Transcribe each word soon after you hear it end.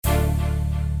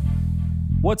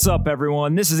What's up,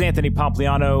 everyone? This is Anthony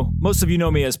Pompliano. Most of you know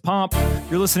me as Pomp.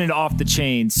 You're listening to Off the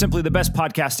Chain, simply the best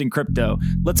podcast in crypto.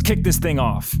 Let's kick this thing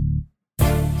off.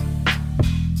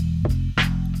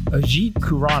 Ajeet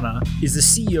Khurana is the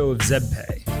CEO of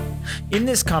Zebpay. In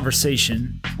this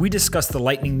conversation, we discuss the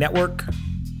Lightning Network,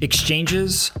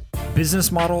 exchanges,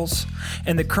 business models,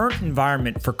 and the current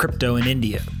environment for crypto in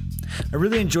India. I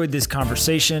really enjoyed this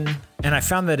conversation, and I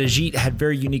found that Ajeet had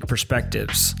very unique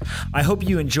perspectives. I hope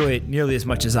you enjoy it nearly as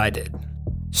much as I did.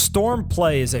 Storm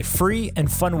Play is a free and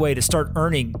fun way to start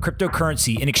earning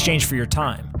cryptocurrency in exchange for your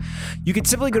time. You can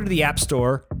simply go to the App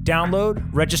Store, download,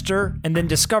 register, and then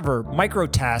discover micro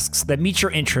tasks that meet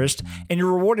your interest, and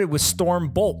you're rewarded with Storm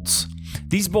Bolts.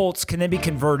 These bolts can then be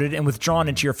converted and withdrawn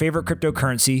into your favorite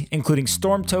cryptocurrency, including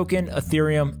Storm Token,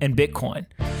 Ethereum, and Bitcoin.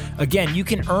 Again, you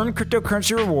can earn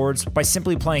cryptocurrency rewards by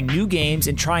simply playing new games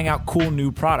and trying out cool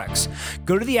new products.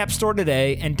 Go to the App Store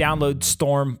today and download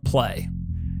Storm Play.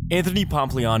 Anthony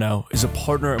Pompliano is a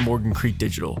partner at Morgan Creek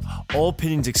Digital. All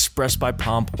opinions expressed by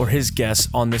Pomp or his guests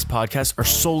on this podcast are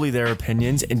solely their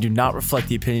opinions and do not reflect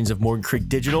the opinions of Morgan Creek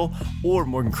Digital or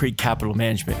Morgan Creek Capital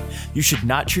Management. You should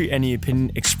not treat any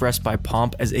opinion expressed by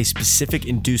Pomp as a specific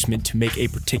inducement to make a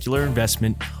particular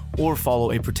investment or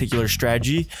follow a particular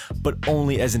strategy, but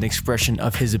only as an expression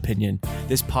of his opinion.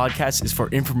 This podcast is for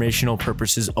informational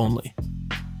purposes only.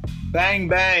 Bang,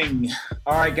 bang.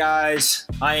 All right, guys.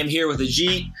 I am here with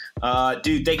Ajeet.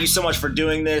 Dude, thank you so much for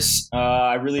doing this.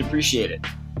 I really appreciate it.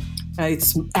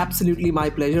 It's absolutely my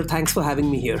pleasure. Thanks for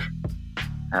having me here.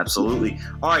 Absolutely.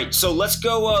 All right, so let's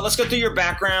go through your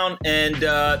background, and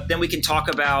then we can talk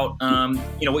about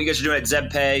what you guys are doing at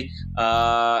Zebpay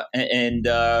and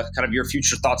kind of your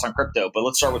future thoughts on crypto. But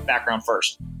let's start with background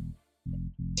first.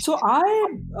 So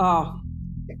I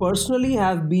personally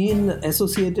have been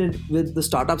associated with the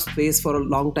startup space for a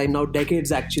long time now,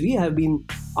 decades actually. I have been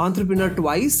entrepreneur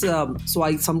twice, so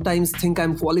I sometimes think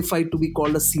I'm qualified to be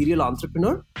called a serial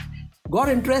entrepreneur. Got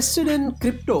interested in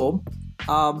crypto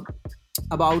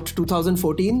about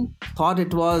 2014, thought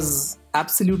it was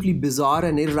absolutely bizarre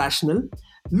and irrational,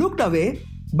 looked away,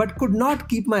 but could not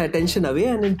keep my attention away.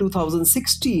 And in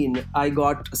 2016,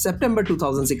 September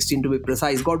 2016 to be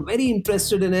precise, got very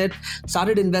interested in it,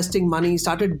 started investing money,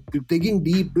 started digging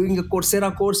deep, doing a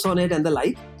Coursera course on it and the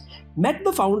like. Met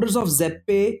the founders of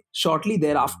Zebpay shortly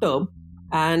thereafter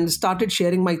and started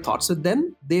sharing my thoughts with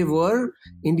them. They were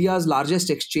India's largest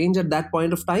exchange at that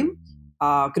point of time.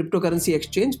 Cryptocurrency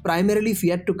exchange, primarily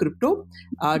fiat to crypto,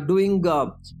 doing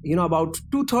about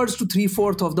 2/3 to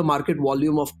 3/4 of the market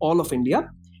volume of all of India.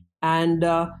 And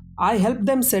I helped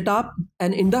them set up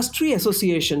an industry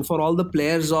association for all the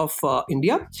players of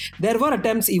India. There were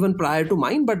attempts even prior to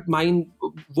mine, but mine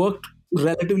worked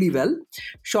relatively well.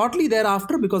 Shortly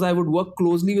thereafter, because I would work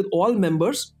closely with all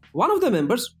members, one of the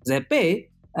members, Zebpay,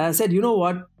 said, you know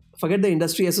what, forget the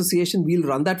industry association, we'll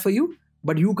run that for you,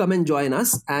 but you come and join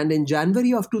us. And in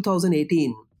January of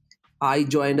 2018, I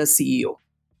joined as CEO.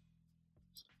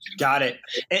 Got it.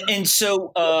 And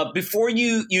so before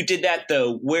you did that,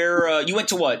 though, where you went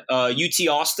to what? UT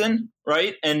Austin,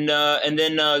 right? And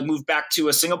then moved back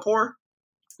to Singapore?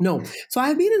 No. So I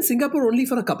have been in Singapore only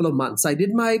for a couple of months. I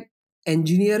did my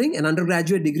engineering, an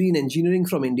undergraduate degree in engineering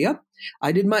from India.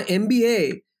 I did my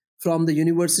MBA from the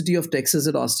University of Texas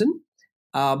at Austin.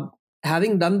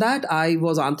 Having done that, I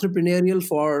was entrepreneurial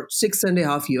for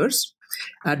 6.5 years.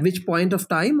 At which point of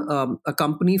time, a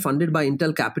company funded by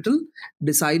Intel Capital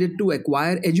decided to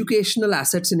acquire educational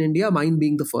assets in India, mine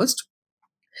being the first.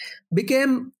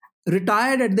 Got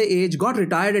retired at the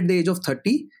age of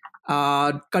 30,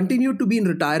 continued to be in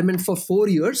retirement for 4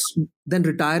 years. Then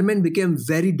retirement became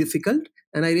very difficult,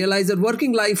 and I realized that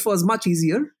working life was much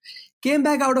easier. Came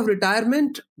back out of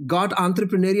retirement, got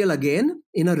entrepreneurial again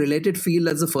in a related field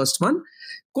as the first one.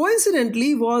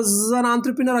 Coincidentally, was an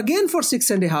entrepreneur again for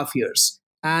 6.5 years.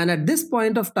 And at this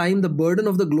point of time, the burden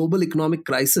of the global economic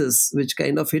crisis, which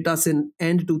kind of hit us in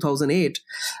end 2008,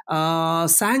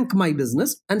 sank my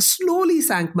business and slowly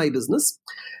sank my business.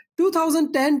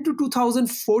 2010 to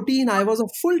 2014, I was a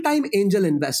full-time angel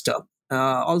investor,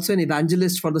 also an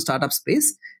evangelist for the startup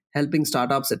space, helping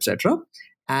startups, etc.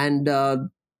 And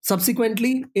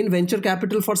subsequently, in venture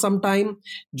capital for some time,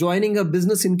 joining a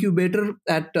business incubator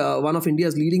at one of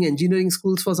India's leading engineering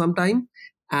schools for some time.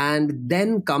 And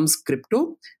then comes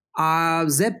crypto.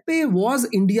 Zebpay was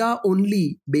India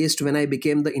only based when I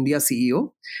became the India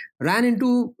CEO. Ran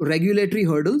into regulatory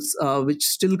hurdles, which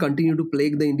still continue to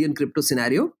plague the Indian crypto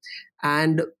scenario.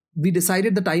 And we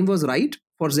decided the time was right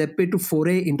for Zebpay to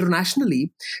foray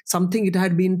internationally, something it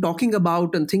had been talking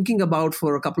about and thinking about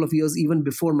for a couple of years even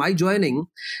before my joining.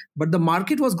 But the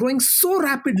market was growing so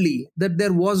rapidly that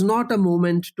there was not a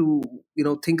moment to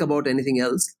think about anything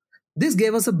else. This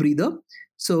gave us a breather.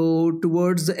 So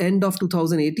towards the end of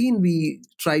 2018, we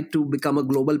tried to become a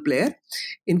global player,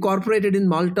 incorporated in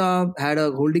Malta, had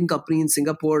a holding company in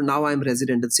Singapore. Now I'm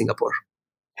resident in Singapore.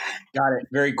 Got it.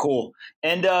 Very cool.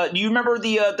 And do you remember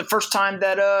the first time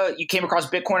that you came across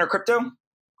Bitcoin or crypto?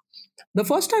 The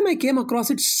first time I came across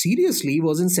it seriously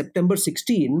was in September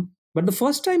 16, but the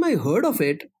first time I heard of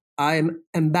it, I'm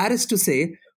embarrassed to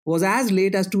say, was as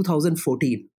late as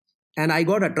 2014. And I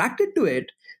got attracted to it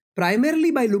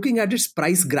primarily by looking at its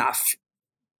price graph.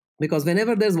 Because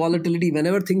whenever there's volatility,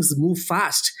 whenever things move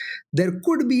fast, there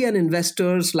could be an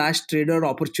investor/trader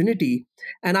opportunity.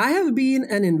 And I have been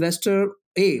an investor,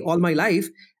 A, all my life,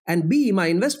 and B, my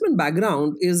investment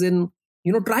background is in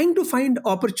trying to find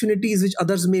opportunities which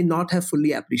others may not have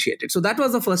fully appreciated. So that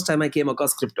was the first time I came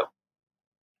across crypto.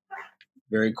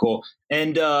 Very cool.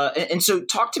 And so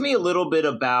talk to me a little bit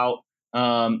about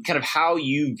kind of how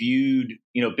you viewed,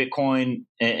 Bitcoin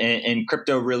and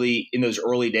crypto really in those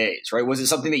early days, right? Was it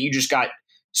something that you just got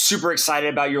super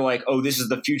excited about? You're like, oh, this is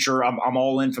the future. I'm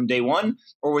all in from day one.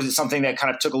 Or was it something that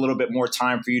kind of took a little bit more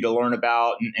time for you to learn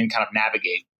about and kind of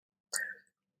navigate?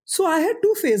 So I had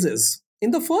two phases.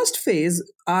 In the first phase,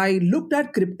 I looked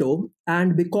at crypto,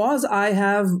 and because I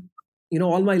have,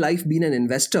 all my life been an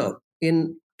investor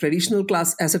in traditional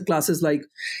asset classes like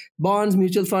bonds,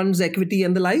 mutual funds, equity,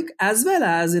 and the like, as well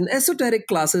as in esoteric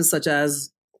classes such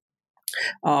as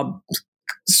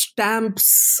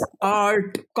stamps,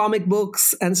 art, comic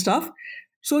books, and stuff.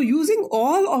 So using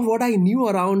all of what I knew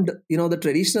around, the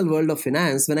traditional world of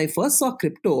finance, when I first saw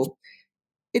crypto,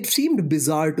 it seemed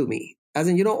bizarre to me. As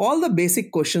in, all the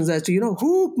basic questions as to,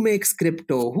 who makes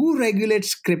crypto, who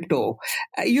regulates crypto,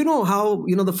 how,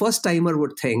 the first timer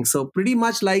would think. So pretty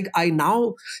much like I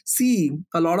now see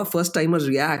a lot of first timers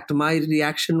react. My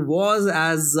reaction was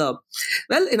as,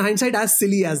 well, in hindsight, as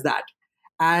silly as that.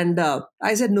 And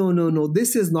I said, no,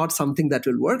 this is not something that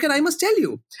will work. And I must tell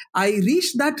you, I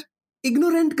reached that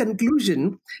ignorant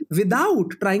conclusion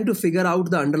without trying to figure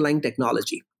out the underlying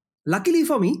technology. Luckily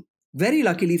for me, very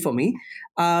luckily for me,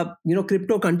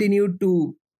 crypto continued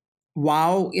to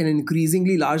wow an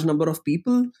increasingly large number of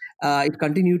people. It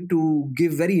continued to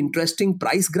give very interesting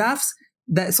price graphs.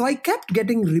 So I kept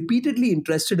getting repeatedly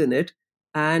interested in it.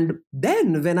 And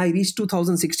then when I reached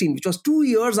 2016, which was 2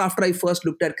 years after I first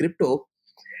looked at crypto,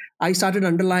 I read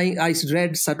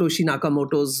Satoshi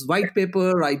Nakamoto's white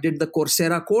paper. I did the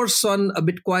Coursera course on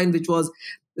Bitcoin, which was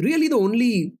really the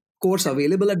only course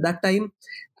available at that time.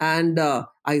 And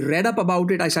I read up about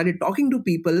it. I started talking to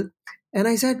people and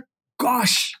I said,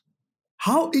 gosh,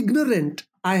 how ignorant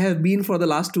I have been for the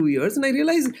last 2 years. And I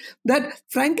realized that,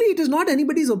 frankly, it is not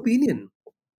anybody's opinion.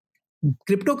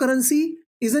 Cryptocurrency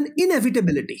is an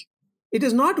inevitability. It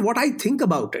is not what I think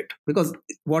about it, because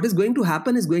what is going to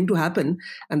happen is going to happen.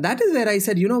 And that is where I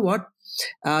said, you know what,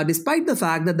 despite the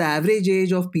fact that the average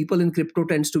age of people in crypto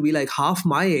tends to be like half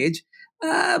my age,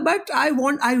 but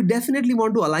I definitely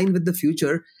want to align with the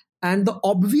future. And the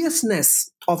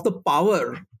obviousness of the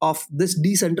power of this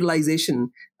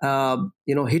decentralization,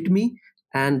 hit me.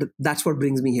 And that's what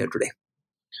brings me here today.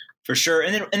 For sure.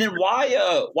 And then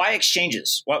why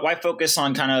exchanges? Why focus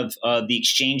on kind of the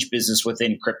exchange business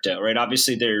within crypto, right?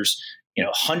 Obviously, there's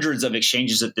hundreds of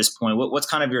exchanges at this point. What's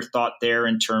kind of your thought there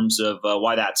in terms of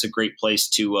why that's a great place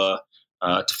to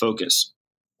focus?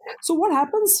 So what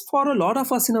happens for a lot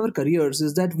of us in our careers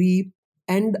is that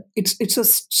it's a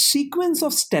sequence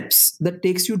of steps that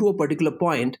takes you to a particular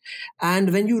point.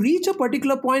 And when you reach a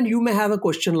particular point, you may have a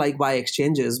question like why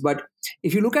exchanges? But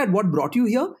if you look at what brought you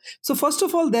here, so first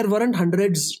of all, there weren't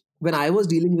hundreds when I was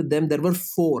dealing with them. There were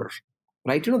 4,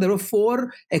 right? There were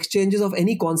 4 exchanges of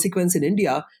any consequence in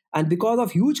India. And because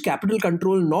of huge capital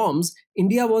control norms,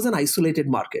 India was an isolated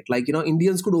market. Like,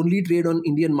 Indians could only trade on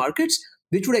Indian markets,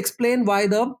 which would explain why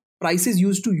the prices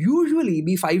used to usually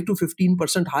be 5 to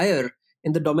 15% higher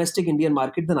in the domestic Indian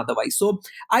market than otherwise. So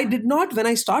when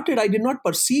I started, I did not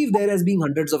perceive there as being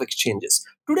hundreds of exchanges.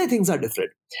 Today, things are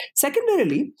different.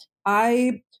 Secondarily,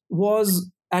 I was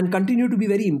and continue to be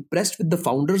very impressed with the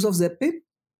founders of Zebpay.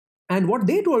 And what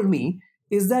they told me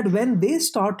is that when they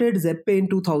started Zebpay in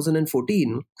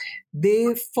 2014,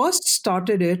 they first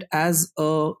started it as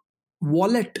a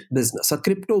wallet business, a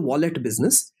crypto wallet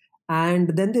business.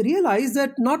 And then they realized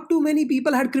that not too many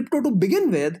people had crypto to begin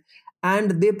with.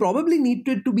 And they probably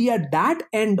needed to be at that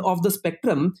end of the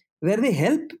spectrum where they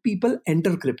help people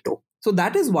enter crypto. So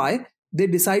that is why they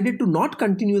decided to not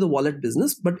continue the wallet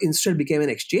business, but instead became an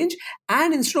exchange.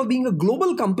 And instead of being a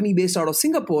global company based out of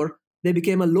Singapore, they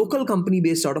became a local company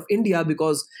based out of India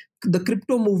because the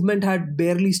crypto movement had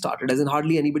barely started, as in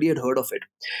hardly anybody had heard of it.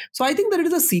 So I think that it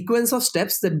is a sequence of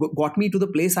steps that got me to the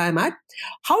place I am at.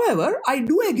 However, I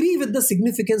do agree with the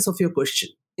significance of your question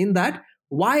in that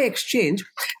why exchange?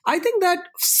 I think that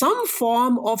some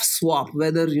form of swap,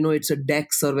 whether it's a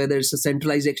DEX or whether it's a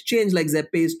centralized exchange like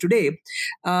Zebpay is today,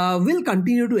 will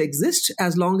continue to exist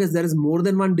as long as there is more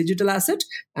than one digital asset.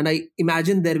 And I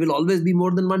imagine there will always be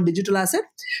more than one digital asset.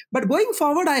 But going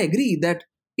forward, I agree that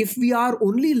if we are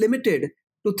only limited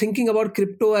to thinking about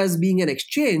crypto as being an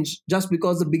exchange just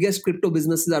because the biggest crypto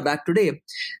businesses are that today,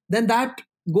 then that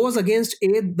goes against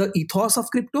the ethos of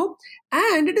crypto,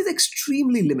 and it is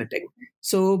extremely limiting.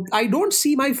 So I don't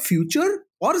see my future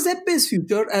or Zebpay's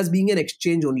future as being an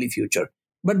exchange only future.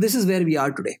 But this is where we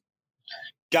are today.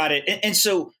 Got it. And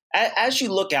so as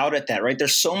you look out at that, right,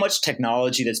 there's so much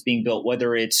technology that's being built,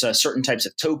 whether it's certain types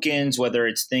of tokens, whether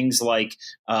it's things like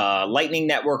Lightning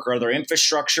Network or other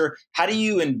infrastructure. How do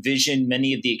you envision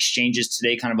many of the exchanges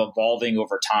today kind of evolving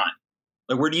over time?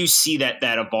 Like, where do you see that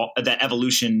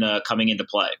evolution coming into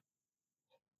play?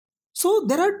 So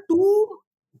there are two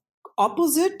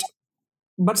opposite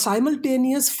but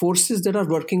simultaneous forces that are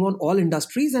working on all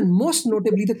industries, and most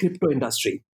notably the crypto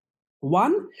industry.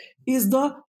 One is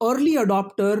the early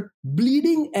adopter,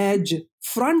 bleeding edge,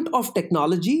 front of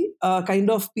technology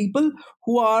kind of people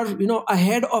who are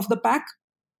ahead of the pack.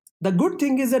 The good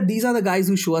thing is that these are the guys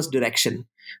who show us direction.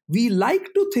 We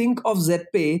like to think of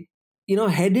Zebpay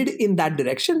headed in that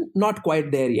direction, not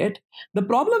quite there yet. The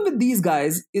problem with these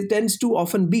guys, it tends to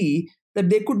often be that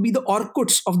they could be the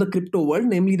Orkuts of the crypto world,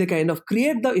 namely they kind of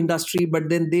create the industry, but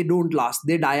then they don't last.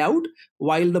 They die out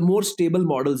while the more stable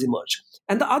models emerge.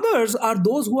 And the others are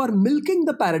those who are milking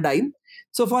the paradigm.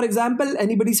 So for example,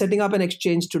 anybody setting up an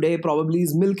exchange today probably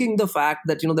is milking the fact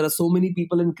that there are so many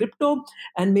people in crypto,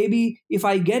 and maybe if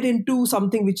I get into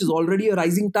something which is already a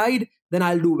rising tide, then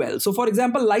I'll do well. So for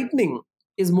example, Lightning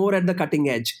is more at the cutting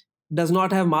edge, does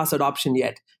not have mass adoption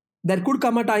yet. There could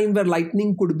come a time where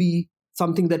Lightning could be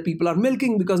something that people are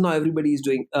milking because now everybody is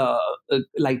doing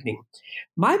Lightning.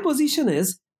 My position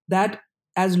is that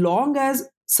as long as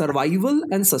survival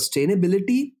and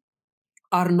sustainability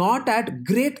are not at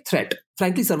great threat,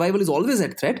 frankly, survival is always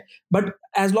at threat, but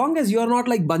as long as you are not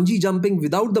like bungee jumping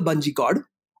without the bungee cord,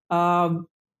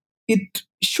 it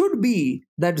should be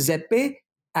that Zebpay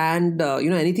and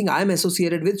anything I'm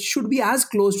associated with should be as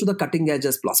close to the cutting edge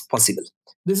as possible.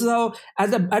 This is how,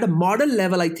 at a model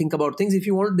level, I think about things. If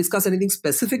you want to discuss anything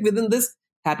specific within this,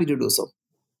 happy to do so.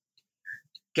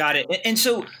 Got it. And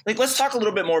so, let's talk a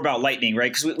little bit more about Lightning,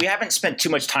 right? Because we haven't spent too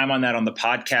much time on that on the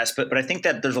podcast, but I think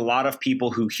that there's a lot of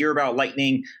people who hear about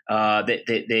Lightning that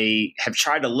they have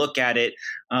tried to look at it.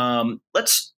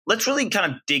 Let's really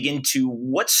kind of dig into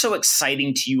what's so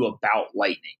exciting to you about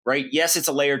Lightning, right? Yes, it's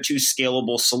a layer 2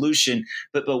 scalable solution,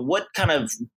 but what kind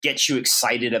of gets you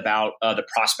excited about the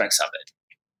prospects of it?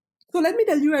 So let me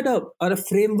tell you at a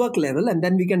framework level, and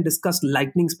then we can discuss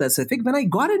Lightning specific. When I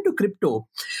got into crypto,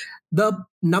 the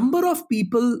number of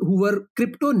people who were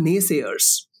crypto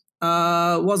naysayers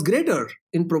was greater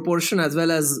in proportion as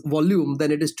well as volume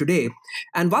than it is today.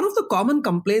 And one of the common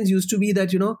complaints used to be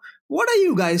that, what are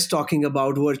you guys talking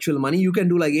about virtual money? You can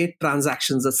do like 8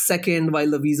 transactions a second while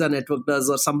the Visa network does,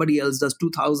 or somebody else does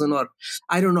 2,000, or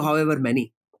I don't know, however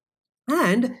many.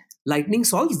 And Lightning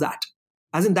solves that.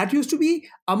 As in, that used to be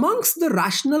amongst the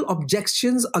rational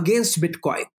objections against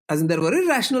Bitcoin. As in, there were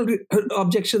irrational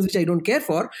objections which I don't care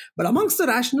for, but amongst the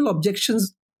rational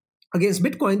objections against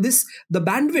Bitcoin, the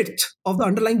bandwidth of the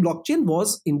underlying blockchain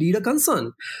was indeed a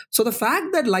concern. So the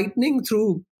fact that Lightning,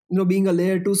 through being a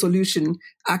layer 2 solution,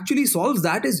 actually solves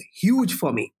that is huge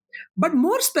for me. But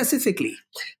more specifically,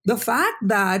 the fact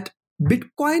that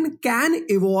Bitcoin can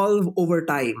evolve over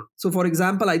time. So for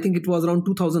example, I think it was around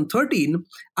 2013,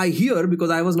 I hear,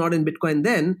 because I was not in Bitcoin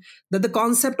then, that the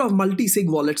concept of multi-sig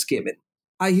wallets came in.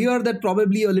 I hear that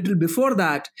probably a little before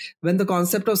that, when the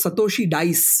concept of Satoshi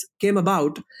dice came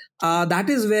about,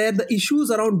 that is where the issues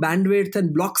around bandwidth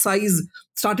and block size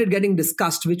started getting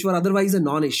discussed, which were otherwise a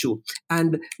non-issue.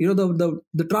 And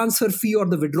the transfer fee or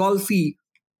the withdrawal fee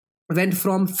went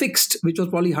from fixed, which was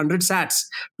probably 100 sats,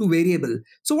 to variable.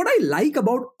 So what I like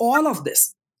about all of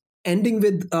this, ending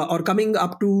with or coming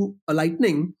up to a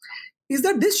Lightning, is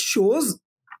that this shows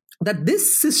that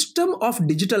this system of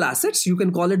digital assets, you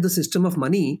can call it the system of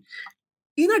money,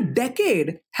 in a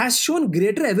decade has shown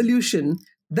greater evolution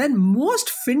than most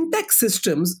fintech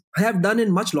systems have done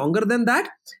in much longer than that.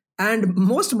 and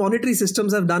most monetary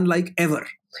systems have done like ever.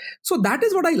 So that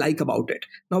is what I like about it.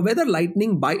 Now, whether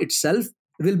Lightning by itself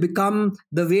will become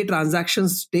the way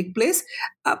transactions take place,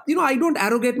 I don't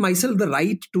arrogate myself the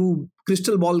right to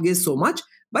crystal ball gaze so much,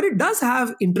 but it does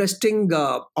have interesting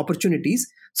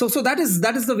opportunities. So that is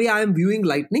the way I am viewing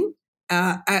Lightning,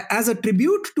 as a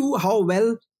tribute to how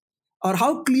well or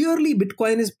how clearly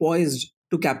Bitcoin is poised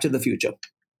to capture the future.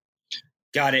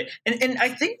 Got it. And I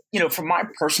think, from my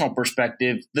personal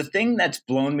perspective, the thing that's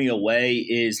blown me away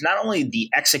is not only the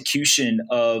execution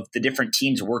of the different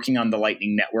teams working on the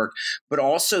Lightning Network, but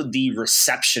also the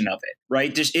reception of it,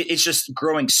 right? It's just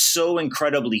growing so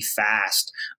incredibly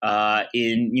fast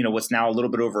in, what's now a little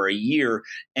bit over a year.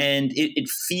 And it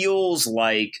feels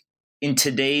like in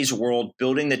today's world,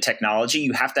 building the technology,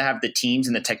 you have to have the teams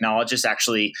and the technologists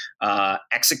actually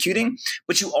executing,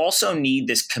 but you also need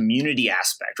this community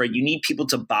aspect, right? You need people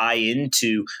to buy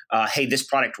into, hey, this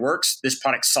product works. This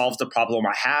product solves the problem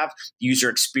I have.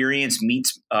 User experience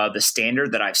meets the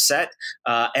standard that I've set,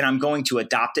 and I'm going to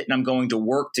adopt it, and I'm going to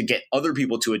work to get other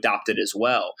people to adopt it as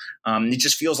well. It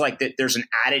just feels like that there's an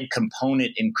added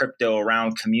component in crypto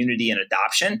around community and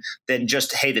adoption than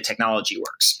just, hey, the technology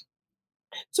works.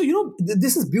 So,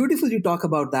 this is beautiful you talk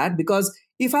about that, because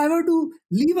if I were to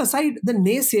leave aside the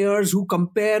naysayers who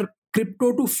compare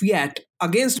crypto to fiat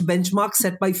against benchmarks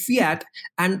set by fiat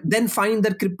and then find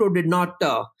that crypto did not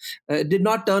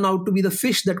turn out to be the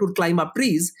fish that would climb up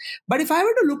trees. But if I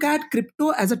were to look at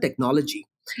crypto as a technology,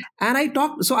 and I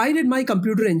did my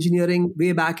computer engineering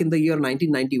way back in the year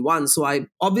 1991. So I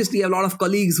obviously have a lot of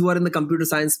colleagues who are in the computer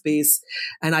science space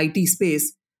and IT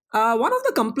space. One of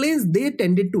the complaints they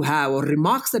tended to have, or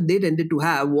remarks that they tended to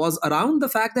have, was around the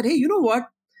fact that, hey, you know what?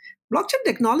 Blockchain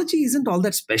technology isn't all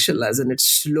that special, as in it's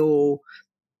slow,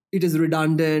 it is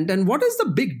redundant. And what is the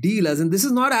big deal? As in, this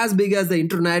is not as big as the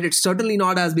internet. It's certainly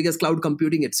not as big as cloud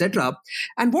computing, etc.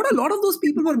 And what a lot of those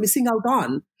people were missing out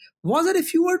on was that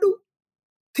if you were to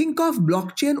think of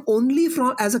blockchain only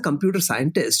as a computer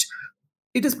scientist,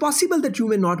 it is possible that you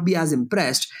may not be as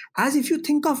impressed as if you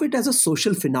think of it as a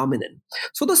social phenomenon.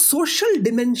 So the social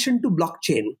dimension to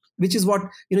blockchain, which is what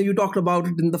you talked about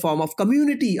it in the form of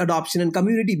community adoption and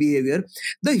community behavior,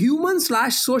 the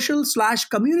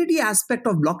human/social/community aspect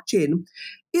of blockchain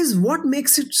is what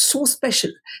makes it so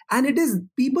special. And it is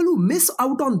people who miss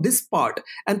out on this part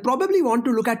and probably want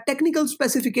to look at technical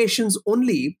specifications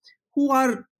only, who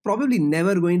are probably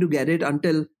never going to get it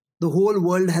until the whole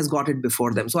world has got it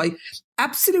before them. So I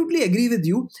absolutely agree with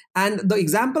you. And the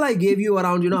example I gave you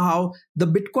around, how the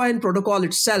Bitcoin protocol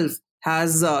itself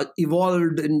has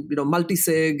evolved in,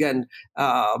 multisig and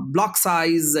block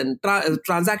size and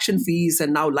transaction fees,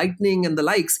 and now Lightning and the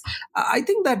likes. I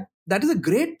think that is a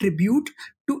great tribute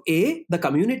to A, the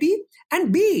community,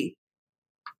 and B,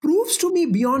 proves to me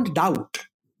beyond doubt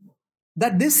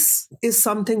that this is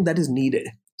something that is needed.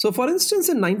 So, for instance,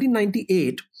 in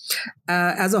 1998,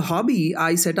 as a hobby,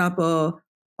 I set up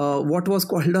what was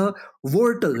called a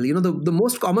Vortal. The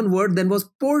most common word then was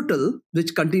portal,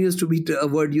 which continues to be a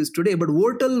word used today. But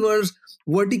Vortal was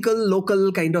vertical,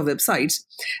 local kind of websites.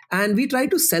 And we tried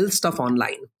to sell stuff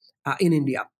online in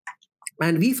India.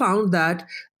 And we found that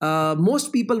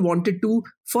most people wanted to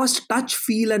first touch,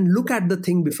 feel, and look at the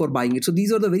thing before buying it. So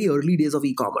these are the very early days of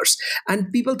e-commerce.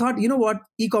 And people thought,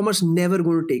 e-commerce never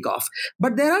going to take off.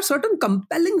 But there are certain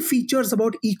compelling features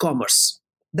about e-commerce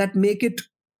that make it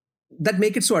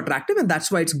so attractive, and that's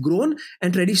why it's grown,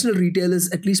 and traditional retail is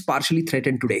at least partially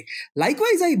threatened today.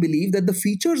 Likewise, I believe that the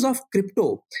features of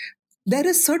crypto, there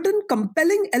is certain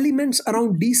compelling elements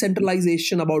around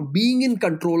decentralization, about being in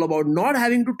control, about not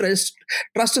having to trust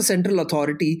a central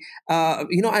authority,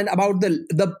 and about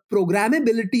the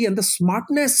programmability and the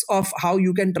smartness of how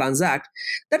you can transact,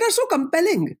 that are so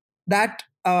compelling that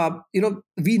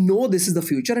we know this is the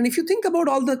future. And if you think about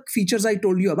all the features I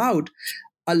told you about,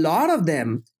 a lot of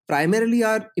them primarily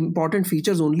are important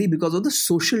features only because of the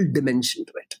social dimension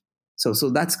to it.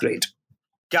 So that's great.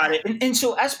 Got it. And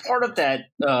so as part of that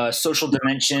social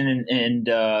dimension and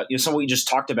some of what you just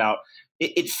talked about,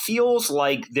 it feels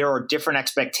like there are different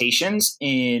expectations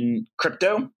in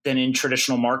crypto than in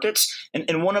traditional markets.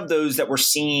 And one of those that we're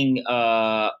seeing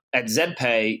at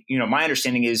Zebpay, my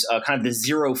understanding is kind of the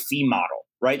zero fee model,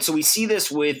 right? So we see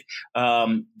this with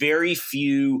very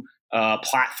few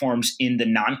platforms in the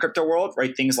non-crypto world,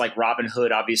 right? Things like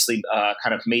Robinhood obviously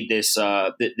kind of made this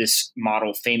this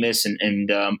model famous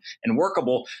and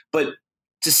workable. But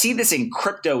to see this in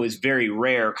crypto is very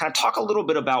rare. Kind of talk a little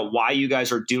bit about why you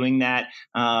guys are doing that,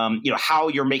 how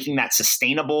you're making that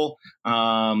sustainable,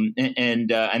 and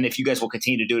if you guys will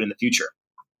continue to do it in the future.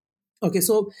 Okay,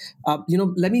 so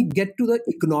let me get to the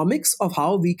economics of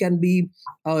how we can be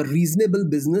a reasonable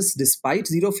business despite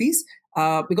zero fees.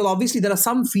 Because obviously there are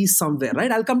some fees somewhere,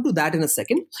 right? I'll come to that in a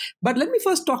second. But let me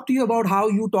first talk to you about how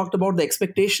you talked about the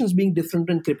expectations being different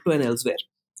in crypto and elsewhere.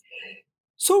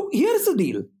 So here's the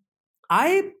deal.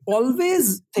 I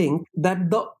always think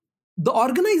that the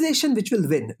organization which will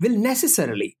win will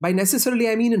necessarily, by necessarily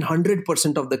I mean in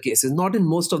 100% of the cases, not in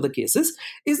most of the cases,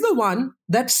 is the one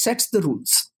that sets the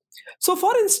rules. So,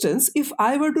 for instance, if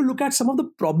I were to look at some of the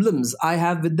problems I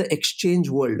have with the exchange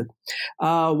world,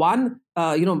 I'm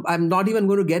not even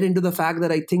going to get into the fact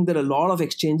that I think that a lot of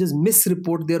exchanges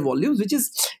misreport their volumes, which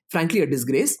is frankly a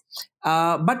disgrace.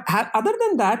 Other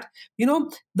than that,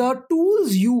 the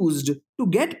tools used to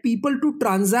get people to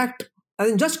transact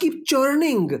and just keep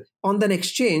churning on the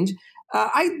exchange,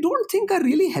 I don't think are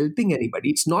really helping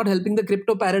anybody. It's not helping the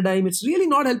crypto paradigm. It's really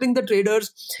not helping the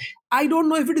traders. I don't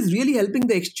know if it is really helping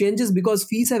the exchanges because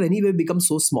fees have anyway become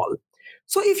so small.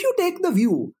 So if you take the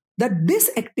view that this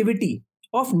activity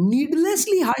of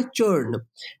needlessly high churn,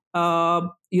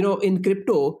 in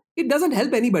crypto, it doesn't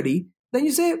help anybody, then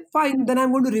you say, fine, then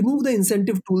I'm going to remove the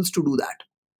incentive tools to do that.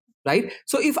 Right?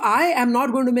 So if I am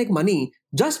not going to make money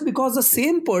just because the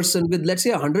same person with, let's say,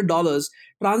 $100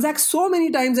 transacts so many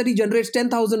times that he generates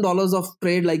 $10,000 of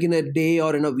trade, like in a day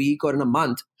or in a week or in a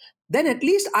month, then at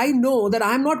least I know that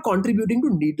I'm not contributing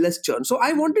to needless churn. So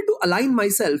I wanted to align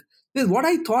myself with what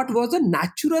I thought was a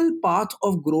natural path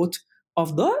of growth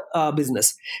of the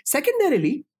business.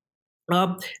 Secondarily,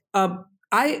 uh, uh,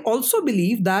 I also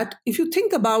believe that if you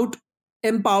think about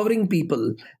empowering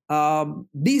people,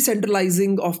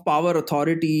 decentralizing of power,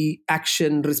 authority,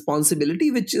 action, responsibility,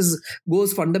 which is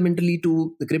goes fundamentally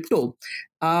to the crypto.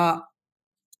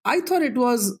 I thought it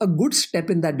was a good step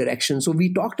in that direction. So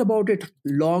we talked about it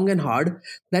long and hard.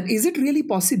 That is it really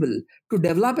possible to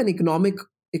develop an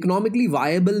economically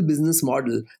viable business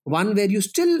model, one where you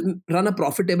still run a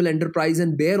profitable enterprise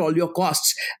and bear all your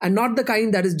costs, and not the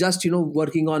kind that is just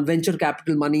working on venture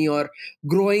capital money or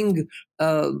growing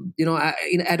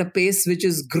at a pace which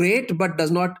is great but is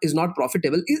not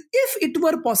profitable. If it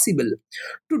were possible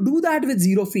to do that with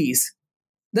zero fees,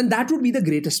 then that would be the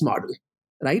greatest model,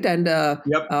 right? And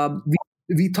Yep.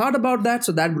 we thought about that,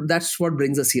 so that's what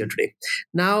brings us here today.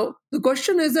 Now the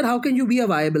question is that how can you be a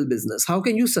viable business? How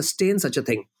can you sustain such a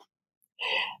thing?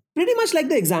 Pretty much like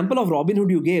the example of Robinhood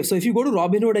you gave. So if you go to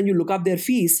Robinhood and you look up their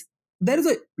fees, there is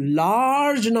a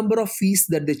large number of fees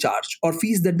that they charge or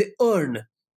fees that they earn,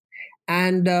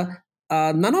 and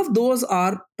none of those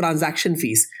are transaction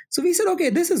fees. So we said, okay,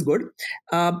 this is good.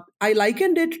 I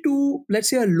likened it to, let's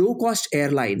say, a low cost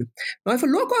airline. Now, if a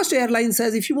low cost airline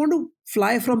says, if you want to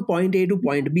fly from point A to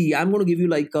point B, I'm going to give you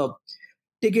like a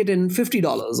ticket in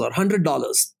 $50 or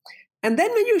 $100. And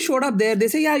then when you showed up there, they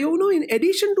say, yeah, in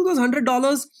addition to those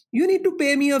 $100, you need to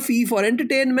pay me a fee for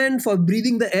entertainment, for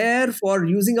breathing the air, for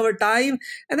using our time.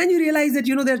 And then you realize that,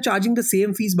 they're charging the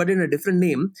same fees, but in a different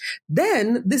name.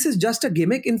 Then this is just a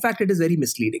gimmick. In fact, it is very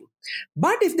misleading.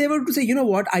 But if they were to say, you know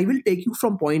what, I will take you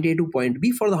from point A to point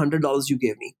B for the $100 you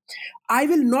gave me. I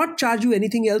will not charge you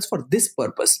anything else for this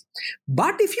purpose.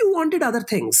 But if you wanted other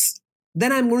things,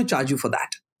 then I'm going to charge you for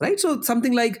that. Right? So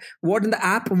something like what in the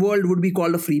app world would be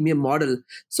called a freemium model.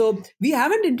 So we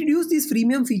haven't introduced these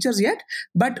freemium features yet,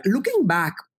 but looking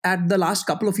back at the last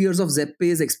couple of years of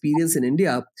Zebpay's experience in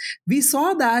India, we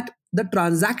saw that the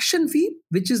transaction fee,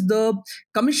 which is the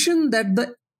commission that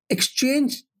the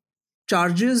exchange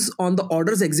charges on the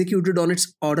orders executed on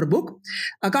its order book,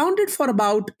 accounted for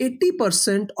about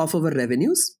 80% of our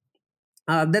revenues.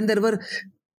 Then there were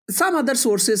some other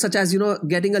sources such as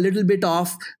getting a little bit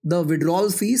off the withdrawal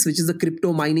fees, which is the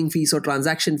crypto mining fees or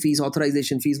transaction fees,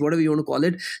 authorization fees, whatever you want to call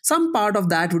it. Some part of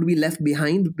that would be left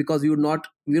behind because we would not,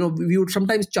 we would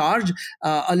sometimes charge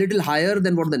a little higher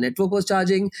than what the network was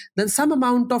charging. Then some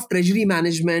amount of treasury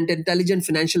management, intelligent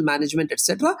financial management,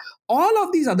 etc. All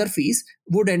of these other fees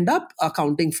would end up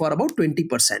accounting for about 20%.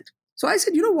 So I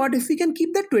said, what, if we can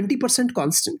keep that 20%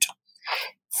 constant,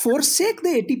 forsake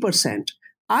the 80%,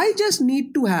 I just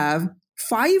need to have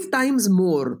 5 times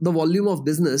more the volume of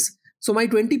business. So my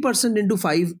 20% into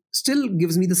 5 still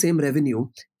gives me the same revenue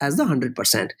as the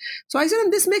 100%. So I said,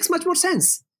 and this makes much more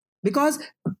sense because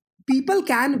people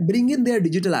can bring in their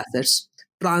digital assets,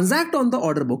 transact on the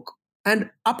order book, and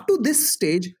up to this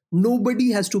stage,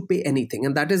 nobody has to pay anything.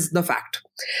 And that is the fact.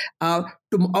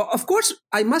 Of course,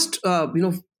 I must,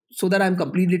 so that I'm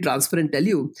completely transparent, tell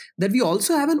you that we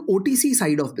also have an OTC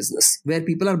side of business where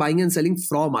people are buying and selling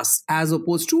from us as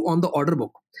opposed to on the order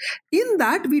book. In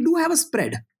that, we do have a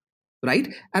spread.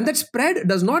 right? And that spread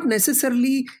does not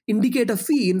necessarily indicate a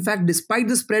fee. In fact, despite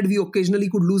the spread, we occasionally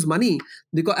could lose money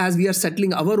because as we are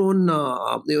settling our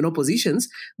own positions.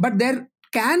 But there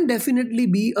can definitely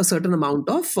be a certain amount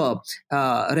of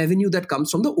revenue that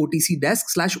comes from the OTC desk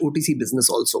 / OTC business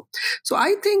also. So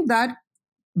I think that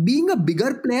being a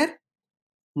bigger player,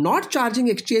 not charging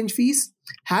exchange fees,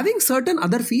 having certain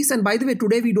other fees. And by the way,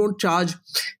 today we don't charge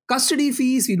custody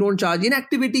fees, we don't charge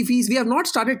inactivity fees. We have not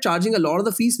started charging a lot of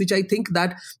the fees, which I think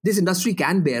that this industry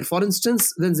can bear. For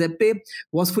instance, when Zebpay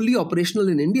was fully operational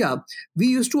in India, we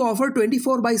used to offer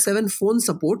 24/7 phone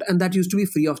support, and that used to be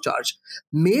free of charge.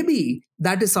 Maybe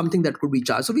that is something that could be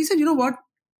charged. So we said, you know what?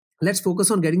 Let's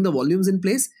focus on getting the volumes in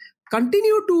place.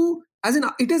 Continue to,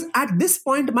 it is at this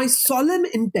point my solemn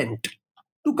intent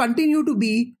to continue to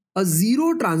be a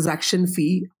zero transaction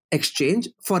fee exchange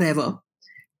forever.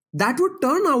 That would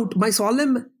turn out, my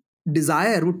solemn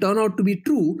desire would turn out to be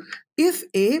true if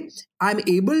I'm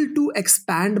able to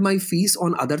expand my fees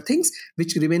on other things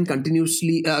which remain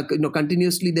continuously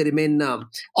they remain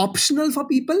optional for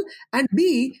people, and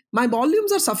B, my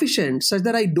volumes are sufficient such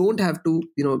that I don't have to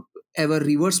ever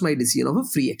reverse my decision of a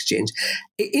free exchange.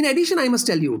 In addition, I must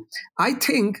tell you, I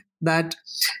think that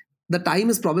the time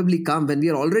has probably come when we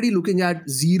are already looking at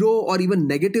zero or even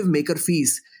negative maker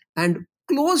fees and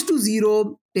close to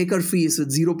zero taker fees, with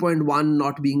 0.1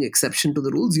 not being exception to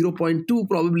the rule. 0.2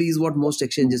 probably is what most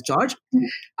exchanges charge.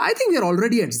 I think we are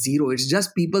already at zero. It's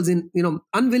just people's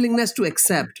unwillingness to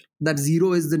accept that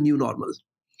zero is the new normal.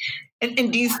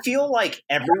 And do you feel like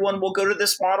everyone will go to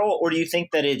this model, or do you think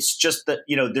that it's just that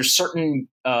there's certain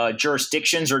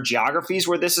jurisdictions or geographies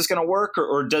where this is going to work,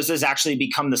 or does this actually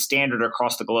become the standard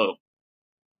across the globe?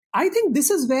 I think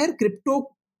this is where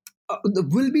crypto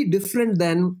will be different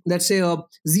than, let's say, a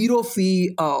zero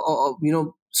fee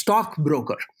stock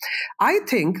broker. I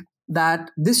think that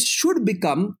this should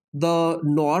become the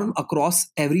norm across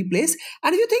every place.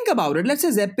 And if you think about it, let's say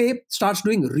Zebpay starts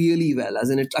doing really well, as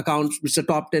in its account, it's a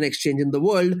top 10 exchange in the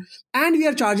world, and we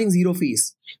are charging zero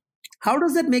fees. How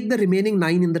does that make the remaining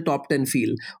 9 in the top 10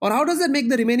 feel? Or how does that make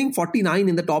the remaining 49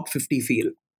 in the top 50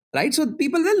 feel? Right? So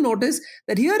people will notice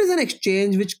that here is an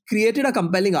exchange which created a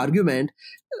compelling argument.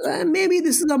 Maybe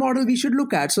this is a model we should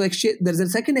look at. So there's a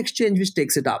second exchange which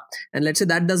takes it up. And let's say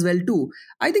that does well too.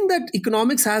 I think that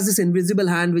economics has this invisible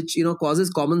hand which causes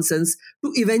common sense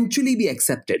to eventually be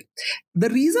accepted. The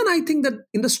reason I think that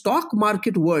in the stock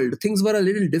market world, things were a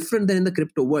little different than in the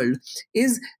crypto world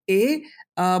is the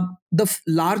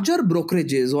larger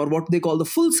brokerages, or what they call the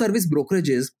full service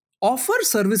brokerages, offer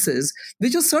services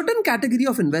which a certain category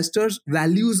of investors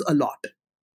values a lot,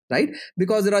 right?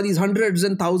 Because there are these hundreds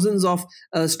and thousands of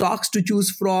stocks to choose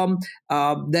from.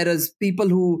 There is people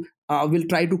who will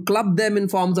try to club them in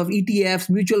forms of ETFs,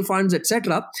 mutual funds,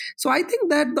 etc. So I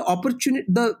think that the opportunity,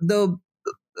 the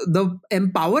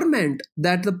empowerment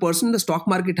that the person in the stock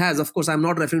market has, of course, I'm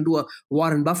not referring to a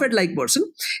Warren Buffett-like person,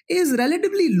 is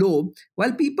relatively low,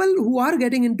 while people who are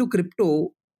getting into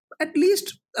crypto, at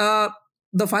least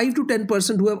the 5 to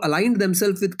 10% who have aligned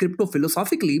themselves with crypto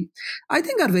philosophically, I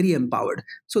think are very empowered.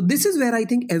 So this is where I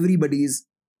think everybody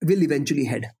will eventually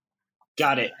head.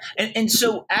 Got it. And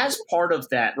so as part of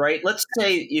that, right, let's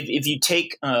say if you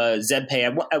take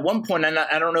Zebpay, at one point, and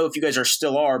I don't know if you guys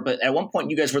still are, but at one point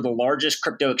you guys were the largest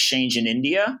crypto exchange in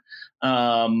India.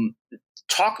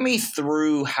 Talk me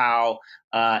through how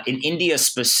in India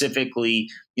specifically,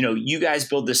 you guys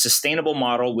build this sustainable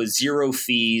model with zero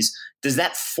fees. Does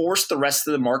that force the rest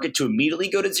of the market to immediately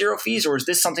go to zero fees, or is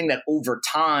this something that over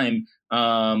time,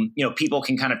 people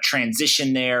can kind of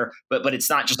transition there, but it's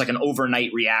not just like an overnight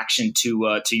reaction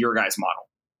to your guys' model?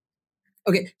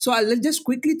 Okay, so I'll just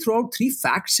quickly throw out 3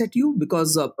 facts at you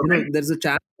because there's a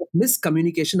chance of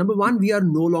miscommunication. Number one, we are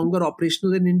no longer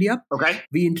operational in India. Okay,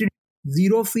 we introduced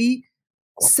zero fee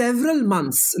several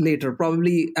months later,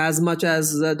 probably as much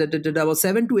as about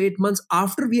 7 to 8 months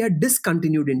after we had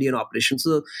discontinued Indian operations.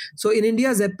 So in India,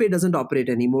 Zebpay doesn't operate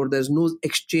anymore. There's no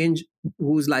exchange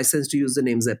who's licensed to use the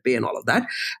name Zebpay and all of that.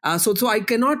 So I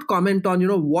cannot comment on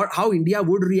how India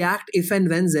would react if and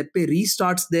when Zebpay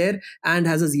restarts there and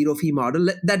has a zero fee model.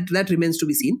 That remains to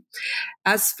be seen.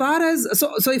 As far as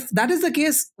so if that is the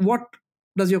case, what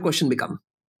does your question become?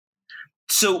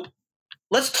 So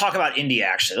let's talk about India,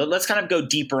 actually. Let's kind of go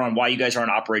deeper on why you guys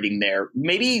aren't operating there.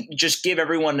 Maybe just give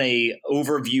everyone an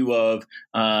overview of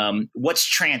what's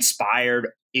transpired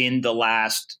in the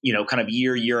last, kind of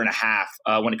year and a half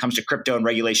when it comes to crypto and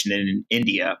regulation in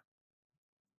India.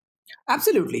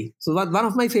 Absolutely. So one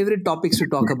of my favorite topics to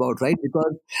talk about, right?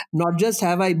 Because not just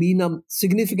have I been a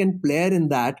significant player in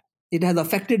that, it has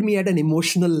affected me at an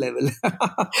emotional level.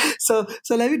 So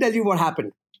let me tell you what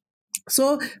happened.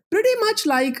 So pretty much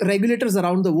like regulators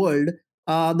around the world,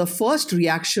 the first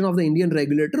reaction of the Indian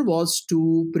regulator was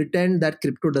to pretend that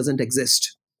crypto doesn't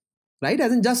exist, right?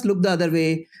 As in just look the other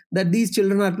way, that these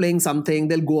children are playing something,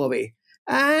 they'll go away.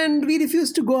 And we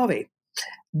refused to go away.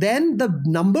 Then the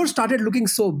numbers started looking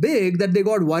so big that they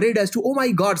got worried as to, oh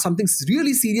my God, something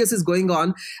really serious is going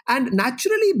on. And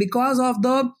naturally, because of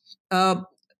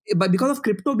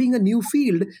crypto being a new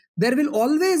field, there will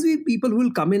always be people who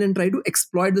will come in and try to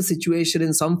exploit the situation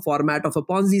in some format of a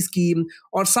Ponzi scheme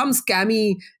or some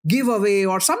scammy giveaway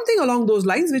or something along those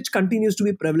lines, which continues to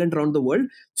be prevalent around the world.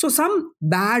 So some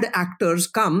bad actors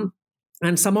come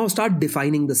and somehow start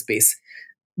defining the space.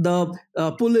 The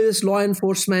police, law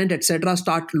enforcement, etc.,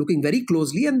 start looking very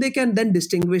closely, and they can then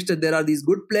distinguish that there are these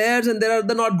good players and there are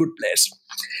the not good players.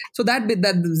 So that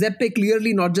Zebpay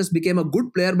clearly not just became a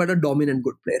good player, but a dominant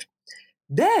good player.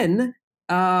 Then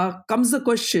comes the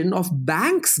question of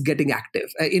banks getting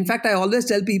active. In fact, I always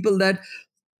tell people that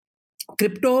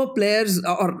crypto players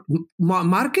or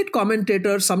market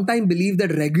commentators sometimes believe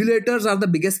that regulators are the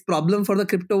biggest problem for the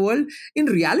crypto world. In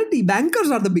reality, bankers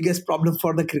are the biggest problem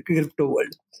for the crypto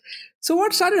world. So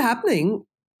what started happening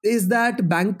is that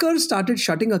bankers started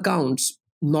shutting accounts,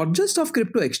 not just of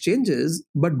crypto exchanges,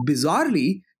 but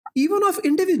bizarrely, even of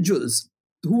individuals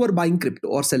who were buying crypto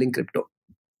or selling crypto.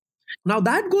 Now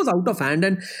that goes out of hand,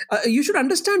 and you should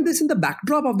understand this in the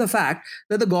backdrop of the fact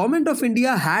that the government of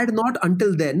India had not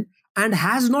until then, and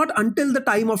has not until the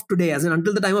time of today, as in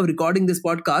until the time of recording this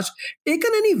podcast, taken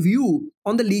any view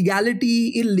on the legality,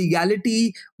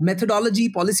 illegality, methodology,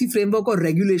 policy framework, or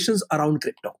regulations around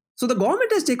crypto. So the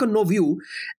government has taken no view.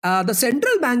 The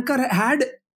central banker had,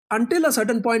 until a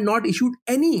certain point, not issued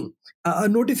any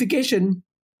notification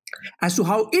as to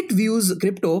how it views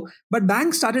crypto, but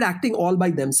banks started acting all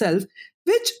by themselves,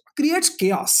 which creates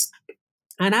chaos.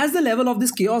 And as the level of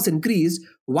this chaos increased,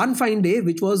 one fine day,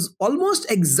 which was almost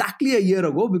exactly a year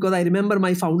ago, because I remember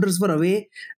my founders were away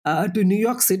to New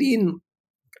York City in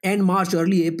end March,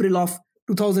 early April of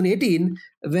 2018,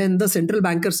 when the central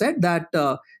banker said that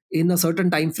in a certain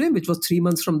time frame, which was 3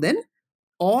 months from then,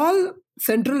 all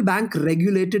central bank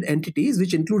regulated entities,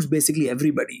 which includes basically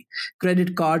everybody,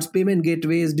 credit cards, payment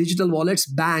gateways, digital wallets,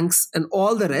 banks, and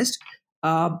all the rest,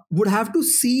 would have to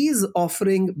cease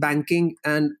offering banking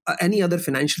and any other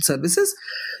financial services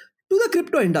to the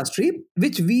crypto industry,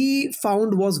 which we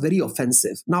found was very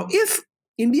offensive. Now, if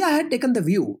India had taken the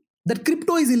view that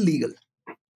crypto is illegal,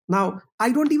 now,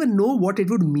 I don't even know what it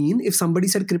would mean if somebody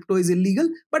said crypto is illegal,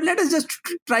 but let us just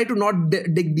try to not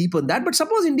dig deep on that. But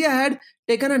suppose India had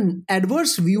taken an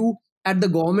adverse view at the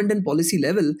government and policy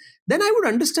level, then I would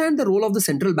understand the role of the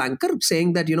central banker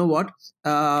saying that, you know what,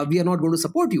 we are not going to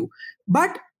support you.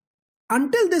 But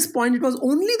until this point, it was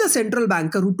only the central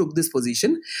banker who took this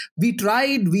position. We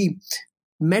tried, we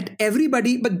met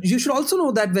everybody, but you should also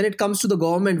know that when it comes to the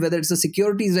government, whether it's a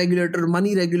securities regulator,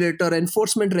 money regulator,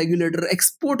 enforcement regulator,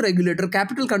 export regulator,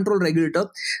 capital control regulator,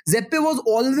 Zebpay was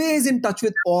always in touch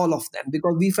with all of them,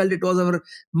 because we felt it was our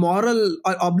moral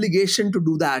obligation to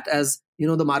do that as, you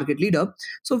know, the market leader.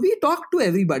 So we talked to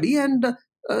everybody and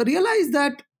realized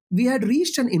that we had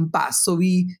reached an impasse. So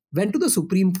we went to the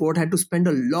Supreme Court, had to spend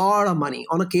a lot of money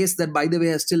on a case that, by the way,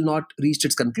 has still not reached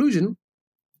its conclusion.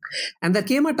 And there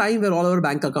came a time where all our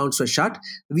bank accounts were shut.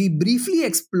 We briefly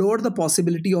explored the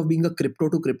possibility of being a crypto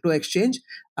to crypto exchange.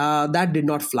 That did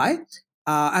not fly.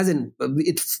 As in,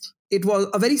 it was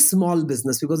a very small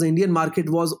business, because the Indian market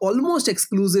was almost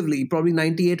exclusively, probably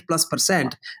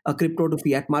 98+%, a crypto to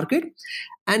fiat market.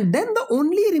 And then the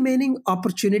only remaining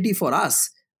opportunity for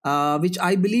us, which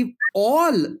I believe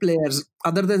all players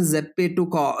other than Zebpay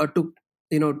took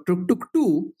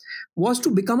to, was to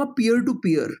become a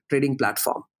peer-to-peer trading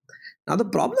platform. Now, the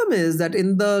problem is that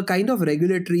in the kind of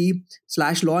regulatory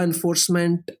 / law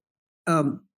enforcement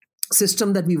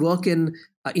system that we work in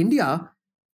India,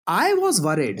 I was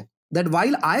worried that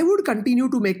while I would continue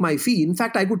to make my fee, in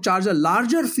fact, I could charge a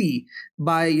larger fee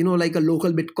by, like a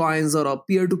local Bitcoins or a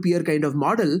peer-to-peer kind of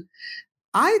model,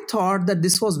 I thought that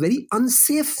this was very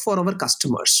unsafe for our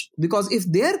customers, because if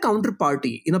their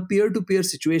counterparty in a peer-to-peer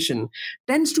situation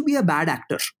tends to be a bad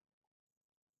actor,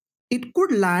 it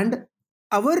could land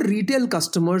our retail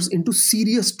customers into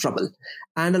serious trouble.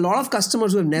 And a lot of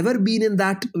customers who have never been in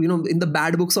that, in the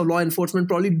bad books of law enforcement,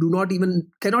 probably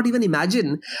cannot even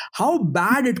imagine how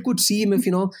bad it could seem if,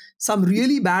 some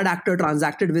really bad actor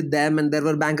transacted with them and there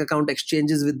were bank account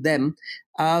exchanges with them.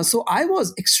 So I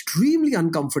was extremely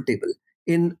uncomfortable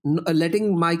in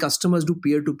letting my customers do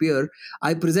peer-to-peer.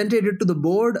 I presented it to the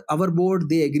board, our board,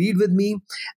 they agreed with me,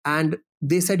 and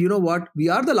they said, you know what, we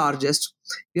are the largest.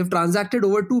 We have transacted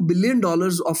over $2 billion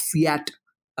of fiat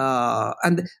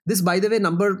And this, by the way,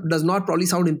 number does not probably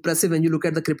sound impressive when you look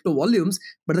at the crypto volumes,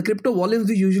 but the crypto volumes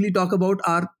we usually talk about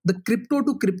are the crypto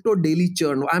to crypto daily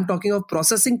churn. I'm talking of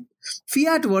processing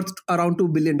fiat worth around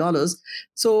 $2 billion.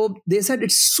 So they said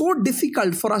it's so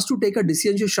difficult for us to take a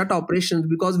decision to shut operations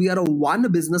because we are a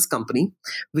one business company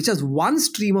which has one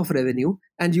stream of revenue,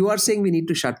 and you are saying we need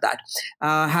to shut that.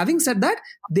 Having said that,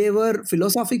 they were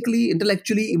philosophically,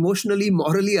 intellectually, emotionally,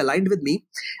 morally aligned with me,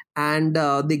 and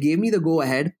they gave me the go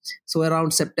ahead. So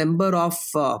around September of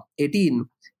 18,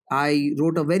 I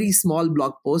wrote a very small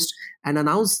blog post and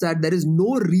announced that there is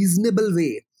no reasonable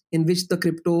way in which the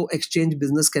crypto exchange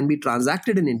business can be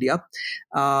transacted in India.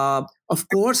 Of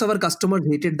course, our customers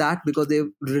hated that because they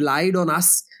relied on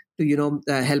us to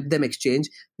help them exchange.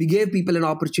 We gave people an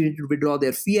opportunity to withdraw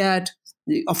their fiat.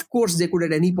 Of course, they could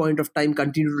at any point of time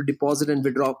continue to deposit and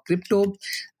withdraw crypto.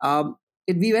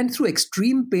 We went through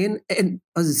extreme pain and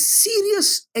a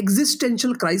serious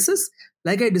existential crisis.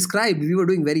 Like I described, we were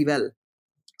doing very well.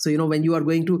 So, when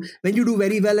you do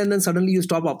very well and then suddenly you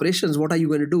stop operations, what are you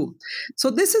going to do?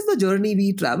 So this is the journey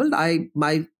we traveled.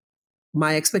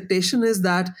 My expectation is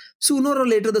that sooner or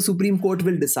later the Supreme Court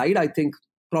will decide, I think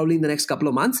probably in the next couple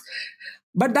of months.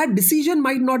 But that decision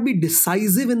might not be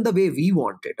decisive in the way we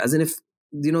want it. As in, if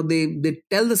they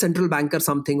tell the central banker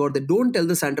something or they don't tell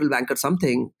the central banker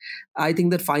something, I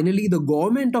think that finally the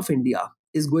government of India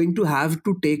is going to have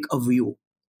to take a view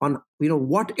on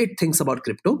what it thinks about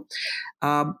crypto.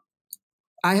 I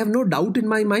have no doubt in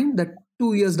my mind that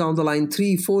 2 years down the line,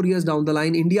 3-4 years down the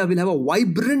line, India will have a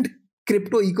vibrant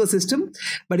crypto ecosystem.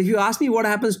 But if you ask me what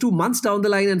happens 2 months down the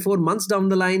line and 4 months down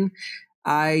the line,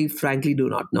 I frankly do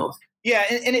not know. Yeah,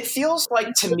 and it feels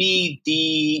like to me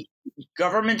the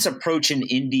government's approach in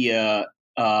India,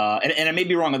 and I may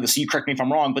be wrong on this, so you correct me if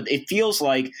I'm wrong, but it feels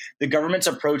like the government's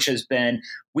approach has been,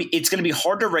 it's going to be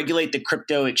hard to regulate the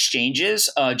crypto exchanges,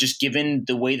 just given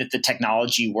the way that the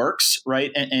technology works,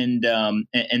 right, and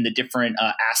the different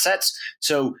assets.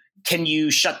 So can you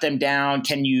shut them down?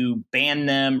 Can you ban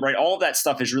them? Right, all of that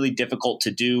stuff is really difficult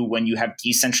to do when you have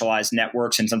decentralized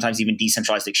networks and sometimes even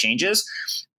decentralized exchanges.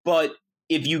 But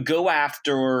if you go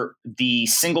after the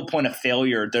single point of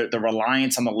failure, the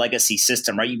reliance on the legacy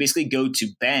system, right? You basically go to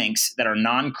banks that are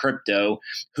non-crypto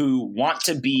who want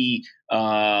to be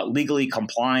legally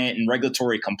compliant and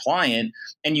regulatory compliant,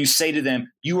 and you say to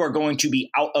them, you are going to be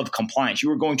out of compliance.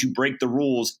 You are going to break the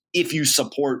rules if you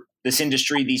support this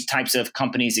industry, these types of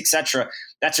companies, et cetera.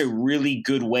 That's a really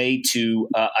good way to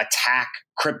attack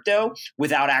crypto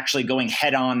without actually going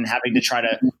head on and having to try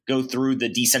to go through the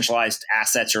decentralized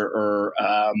assets or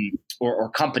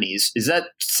companies. Does that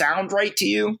sound right to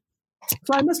you?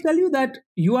 So I must tell you that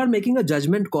you are making a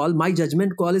judgment call. My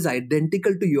judgment call is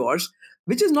identical to yours,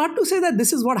 which is not to say that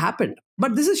this is what happened,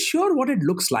 but this is sure what it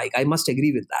looks like. I must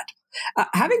agree with that.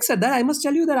 Having said that, I must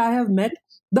tell you that I have met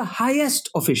the highest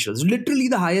officials, literally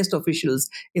the highest officials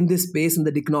in this space, in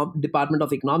the Department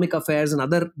of Economic Affairs and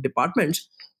other departments.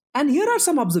 And here are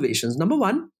some observations. Number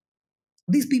one,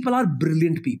 these people are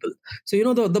brilliant people. So,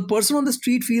 the person on the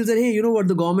street feels that, hey, you know what,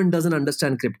 the government doesn't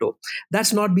understand crypto.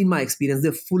 That's not been my experience.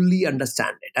 They fully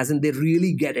understand it, as in they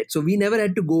really get it. So we never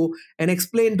had to go and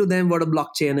explain to them what a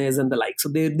blockchain is and the like. So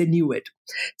they knew it.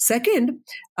 Second,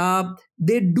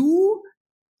 they do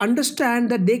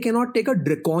understand that they cannot take a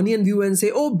draconian view and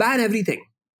say, oh, ban everything.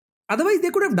 Otherwise,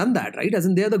 they could have done that, right? As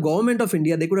in, they're the government of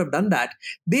India. They could have done that.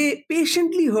 They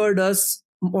patiently heard us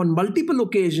on multiple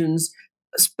occasions,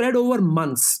 spread over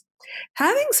months.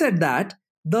 Having said that,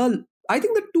 I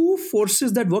think the two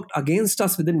forces that worked against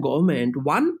us within government,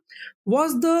 one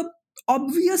was the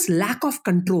obvious lack of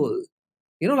control.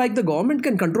 Like the government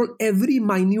can control every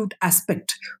minute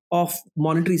aspect of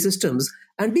monetary systems,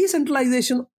 and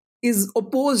decentralization is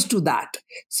opposed to that.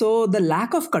 So the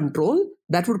lack of control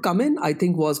that would come in, I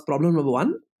think, was problem number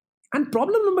one. And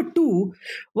problem number two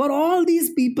were all these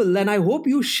people, and I hope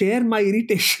you share my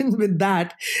irritation with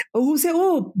that, who say,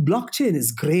 oh, blockchain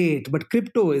is great, but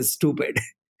crypto is stupid.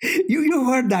 You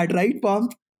heard that, right,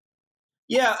 Pomp?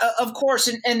 Yeah, of course.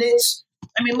 And it's,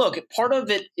 I mean, look, part of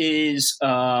it is,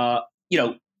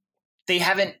 they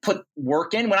haven't put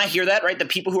work in. When I hear that, right, the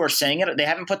people who are saying it, they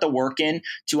haven't put the work in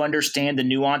to understand the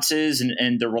nuances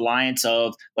and the reliance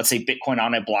of, let's say, Bitcoin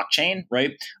on a blockchain,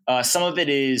 right? Some of it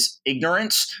is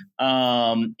ignorance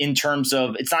in terms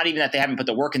of, it's not even that they haven't put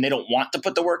the work in, they don't want to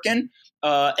put the work in.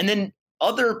 And then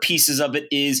other pieces of it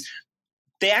is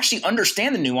they actually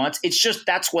understand the nuance. It's just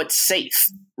that's what's safe,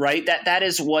 right? That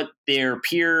is what their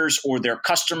peers or their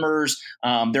customers,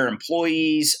 their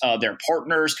employees, their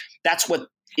partners, that's what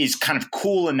is kind of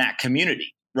cool in that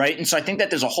community, right? And so I think that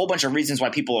there's a whole bunch of reasons why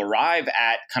people arrive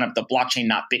at kind of the blockchain,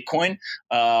 not Bitcoin,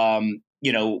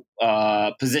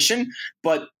 position.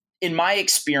 But in my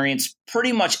experience,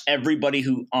 pretty much everybody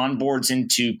who onboards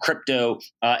into crypto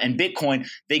and Bitcoin,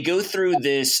 they go through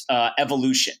this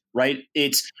evolution, right?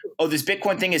 It's, this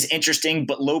Bitcoin thing is interesting,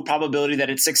 but low probability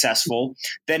that it's successful.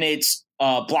 Then it's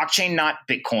blockchain, not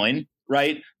Bitcoin,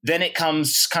 right? Then it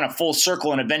comes kind of full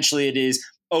circle, and eventually it is,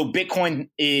 Bitcoin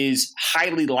is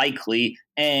highly likely,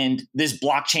 and this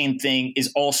blockchain thing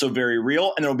is also very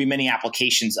real, and there will be many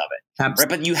applications of it. Absolutely.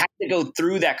 Right? But you have to go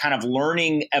through that kind of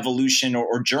learning evolution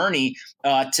or journey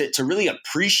to really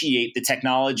appreciate the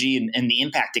technology and the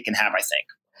impact it can have, I think.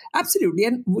 Absolutely.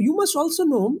 And you must also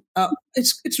know,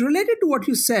 it's related to what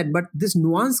you said, but this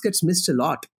nuance gets missed a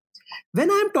lot.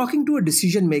 When I'm talking to a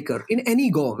decision maker in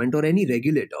any government or any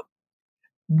regulator,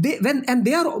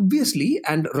 they are obviously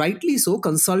and rightly so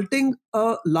consulting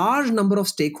a large number of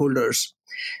stakeholders.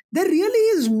 There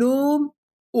really is no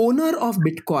owner of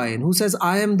Bitcoin who says,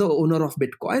 I am the owner of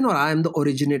Bitcoin or I am the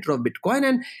originator of Bitcoin.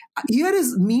 And here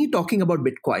is me talking about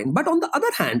Bitcoin. But on the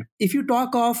other hand, if you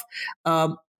talk of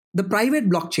the private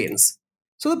blockchains,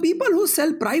 so the people who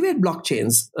sell private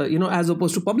blockchains, as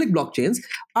opposed to public blockchains,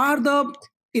 are the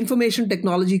information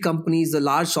technology companies, the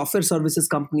large software services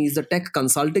companies, the tech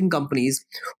consulting companies,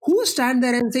 who stand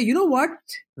there and say, you know what,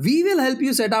 we will help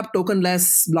you set up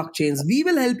tokenless blockchains. We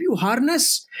will help you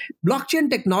harness blockchain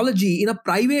technology in a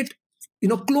private,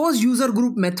 closed user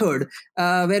group method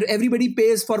where everybody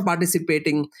pays for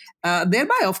participating.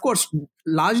 Thereby, of course,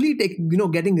 largely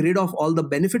getting rid of all the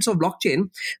benefits of blockchain.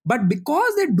 But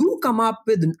because they do come up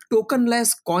with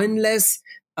tokenless, coinless,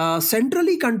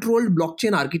 centrally controlled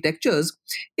blockchain architectures,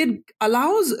 it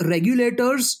allows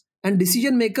regulators and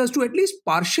decision makers to at least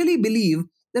partially believe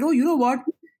that, you know what,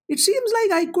 it seems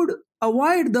like I could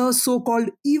avoid the so-called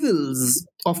evils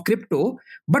of crypto,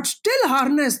 but still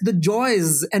harness the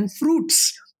joys and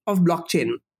fruits of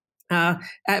blockchain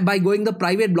by going the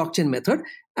private blockchain method.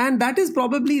 And that is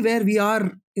probably where we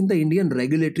are in the Indian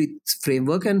regulatory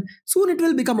framework. And soon it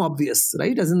will become obvious,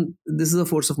 right? As in, this is a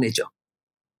force of nature.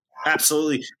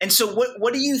 Absolutely. And so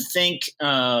what do you think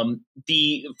from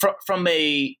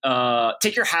a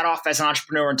take your hat off as an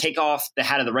entrepreneur and take off the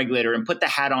hat of the regulator and put the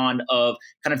hat on of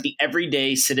kind of the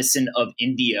everyday citizen of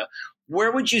India?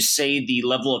 Where would you say the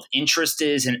level of interest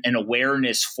is and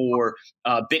awareness for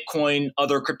Bitcoin,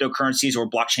 other cryptocurrencies, or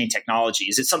blockchain technology?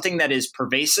 Is it something that is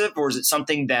pervasive, or is it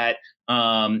something that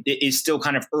is still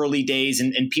kind of early days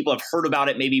and people have heard about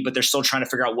it maybe, but they're still trying to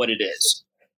figure out what it is?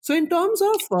 So in terms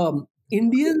of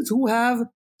Indians who have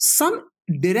some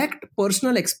direct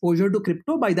personal exposure to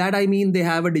crypto, by that I mean they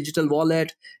have a digital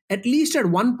wallet. At least at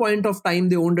one point of time,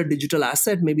 they owned a digital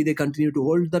asset. Maybe they continue to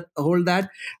hold that.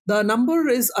 The number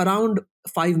is around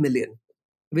 5 million,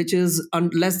 which is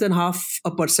less than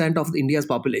 0.5% of India's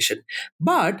population.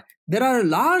 But there are a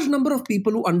large number of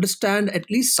people who understand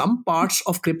at least some parts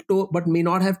of crypto, but may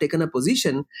not have taken a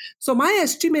position. So my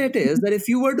estimate is that if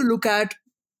you were to look at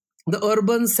the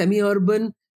urban,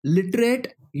 semi-urban,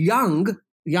 literate, young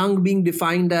being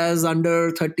defined as under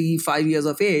 35 years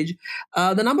of age,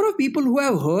 the number of people who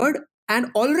have heard and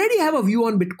already have a view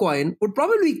on Bitcoin would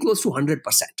probably be close to 100%.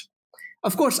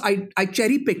 Of course, I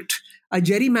cherry-picked, I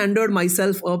gerrymandered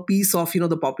myself a piece of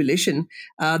the population.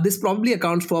 This probably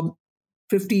accounts for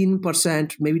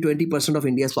 15%, maybe 20% of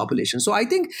India's population. So I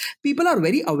think people are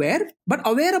very aware, but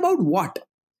aware about what?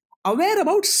 Aware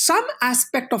about some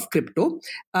aspect of crypto.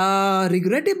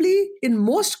 Regrettably, in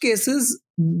most cases,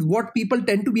 what people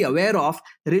tend to be aware of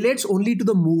relates only to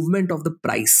the movement of the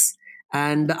price.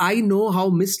 And I know how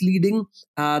misleading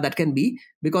that can be,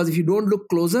 because if you don't look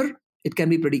closer, it can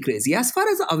be pretty crazy. As far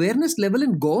as the awareness level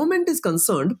in government is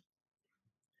concerned,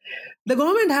 the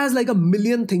government has like a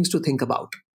million things to think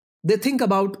about. They think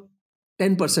about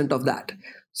 10% of that.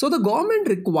 So the government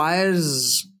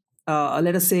requires,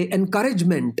 let us say,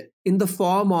 encouragement in the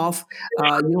form of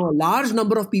a large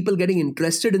number of people getting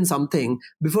interested in something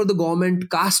before the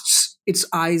government casts its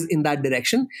eyes in that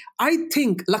direction. I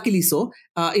think, luckily so,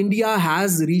 India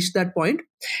has reached that point.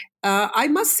 I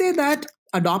must say that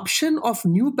adoption of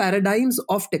new paradigms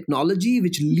of technology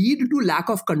which lead to lack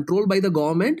of control by the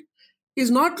government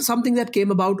is not something that came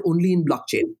about only in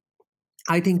blockchain.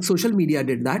 I think social media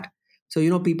did that.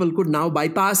 So, people could now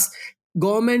bypass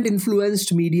government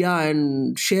influenced media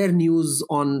and share news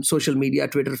on social media,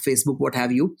 Twitter, Facebook, what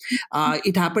have you.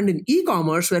 It happened in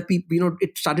e-commerce where people,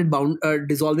 it started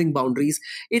dissolving boundaries.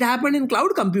 It happened in cloud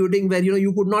computing where,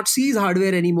 you could not seize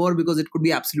hardware anymore because it could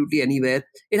be absolutely anywhere.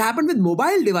 It happened with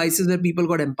mobile devices where people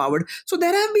got empowered. So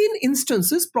there have been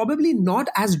instances, probably not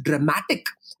as dramatic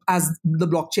as the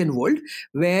blockchain world,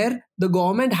 where the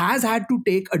government has had to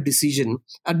take a decision.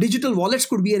 Digital wallets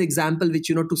could be an example which,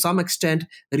 to some extent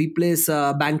replace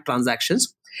this bank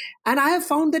transactions. And I have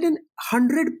found that in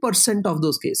 100% of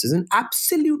those cases, in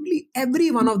absolutely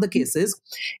every one of the cases,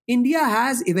 India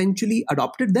has eventually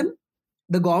adopted them.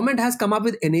 The government has come up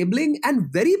with enabling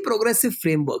and very progressive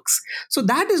frameworks. So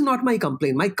that is not my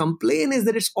complaint. My complaint is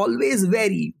that it's always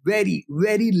very, very,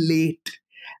 very late.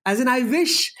 As in, I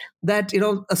wish that,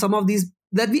 some of these,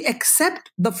 that we accept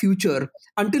the future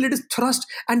until it is thrust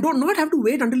and do not have to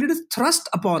wait until it is thrust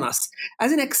upon us.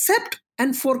 As in, accept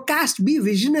and forecast, be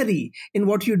visionary in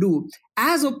what you do,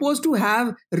 as opposed to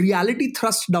have reality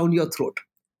thrust down your throat.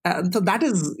 So that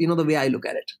is, the way I look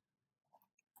at it.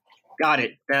 Got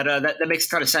it. That makes a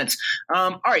ton of sense.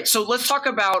 All right, so let's talk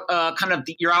about kind of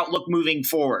your outlook moving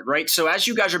forward, right? So as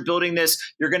you guys are building this,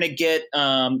 you're going to get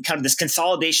kind of this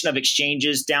consolidation of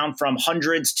exchanges down from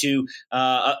hundreds to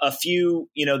a few,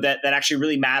 that actually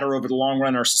really matter over the long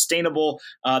run, are sustainable.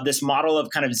 This model of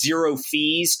kind of zero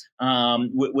fees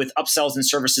with upsells and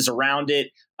services around it.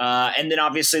 And then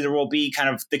obviously there will be kind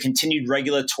of the continued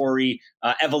regulatory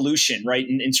evolution, right?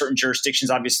 In certain jurisdictions,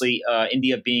 obviously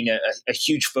India being a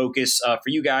huge focus for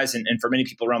you guys and for many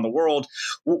people around the world.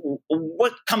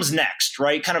 What comes next,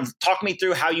 right? Kind of talk me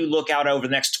through how you look out over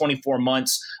the next 24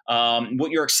 months,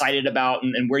 what you're excited about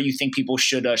and where you think people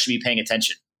should be paying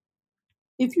attention.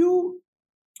 If you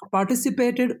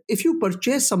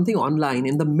purchased something online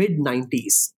in the mid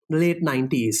 90s, late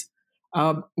 90s,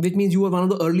 which means you were one of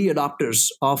the early adopters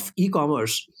of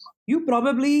e-commerce, you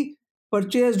probably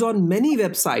purchased on many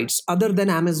websites other than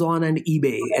Amazon and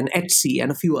eBay and Etsy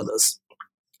and a few others.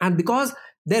 And because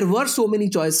there were so many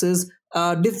choices,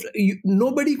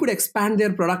 nobody could expand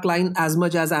their product line as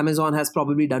much as Amazon has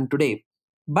probably done today.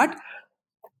 But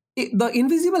the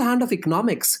invisible hand of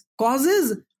economics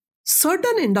causes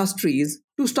certain industries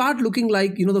to start looking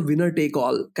like, the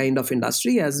winner-take-all kind of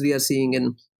industry, as we are seeing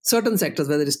in certain sectors,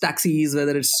 whether it's taxis,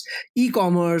 whether it's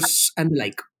e-commerce and the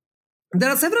like. There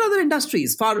are several other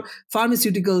industries,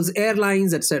 pharmaceuticals,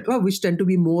 airlines, etc., which tend to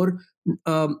be more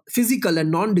physical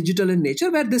and non-digital in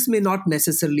nature, where this may not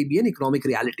necessarily be an economic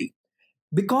reality.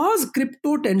 Because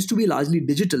crypto tends to be largely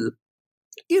digital,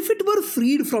 if it were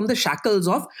freed from the shackles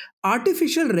of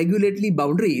artificial regulatory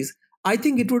boundaries, I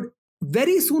think it would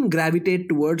very soon gravitate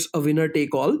towards a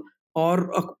winner-take-all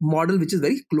or a model which is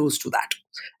very close to that.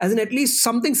 As in at least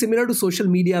something similar to social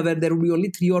media, where there will be only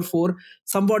 3 or 4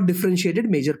 somewhat differentiated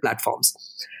major platforms.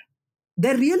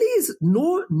 There really is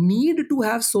no need to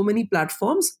have so many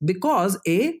platforms because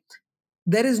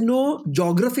there is no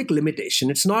geographic limitation.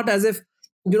 It's not as if,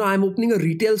 I'm opening a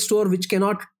retail store which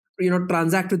cannot,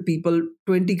 transact with people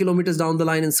 20 kilometers down the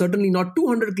line and certainly not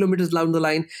 200 kilometers down the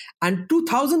line, and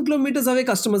 2,000 kilometers away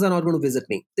customers are not going to visit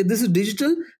me. If this is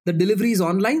digital, the delivery is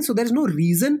online, so there's no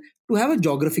reason to have a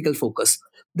geographical focus.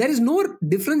 There is no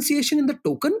differentiation in the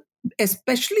token,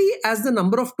 especially as the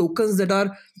number of tokens that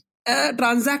are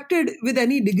transacted with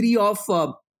any degree of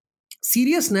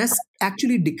seriousness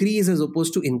actually decrease as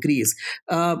opposed to increase.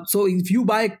 So if you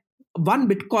buy 1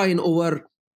 Bitcoin over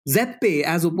Zebpay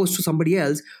as opposed to somebody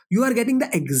else, you are getting the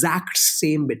exact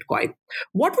same Bitcoin.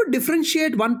 What would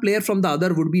differentiate one player from the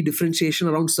other would be differentiation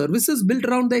around services built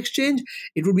around the exchange.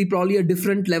 It would be probably a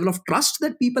different level of trust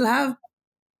that people have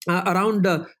around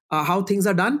how things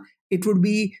are done. It would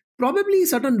be probably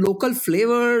certain local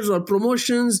flavors or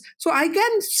promotions. So I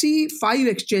can see 5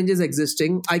 exchanges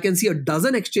existing. I can see a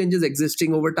dozen exchanges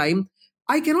existing over time.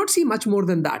 I cannot see much more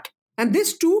than that. And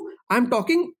this too, I'm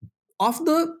talking of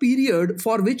the period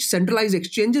for which centralized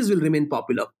exchanges will remain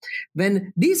popular.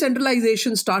 When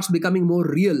decentralization starts becoming more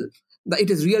real, it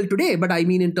is real today, but I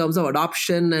mean in terms of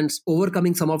adoption and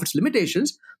overcoming some of its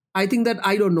limitations, I think that,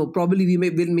 I don't know, probably we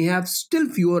may have still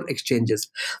fewer exchanges.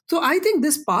 So I think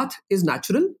this path is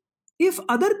natural. If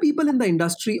other people in the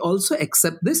industry also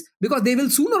accept this, because they will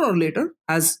sooner or later,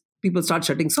 as people start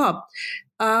shutting up,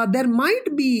 there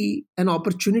might be an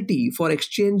opportunity for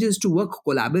exchanges to work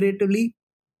collaboratively,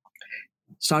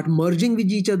 start merging with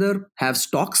each other, have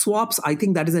stock swaps. I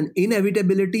think that is an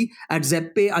inevitability. At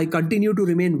Zebpay, I continue to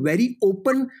remain very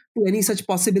open to any such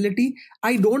possibility.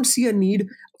 I don't see a need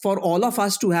for all of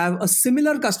us to have a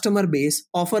similar customer base,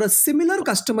 offer a similar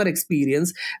customer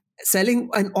experience, selling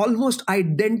an almost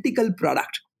identical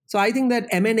product. So I think that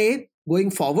M&A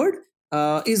going forward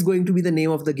is going to be the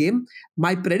name of the game.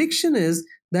 My prediction is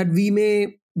that we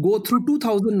may go through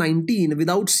 2019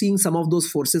 without seeing some of those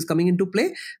forces coming into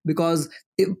play, because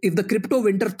if the crypto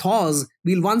winter thaws,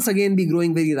 we'll once again be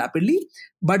growing very rapidly.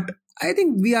 But I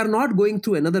think we are not going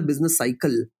through another business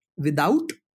cycle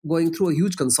without going through a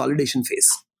huge consolidation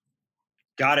phase.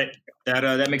 Got it.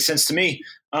 That makes sense to me.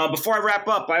 Before I wrap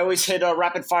up, I always hit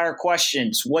rapid fire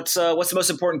questions. What's the most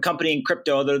important company in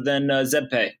crypto other than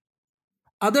Zebpay?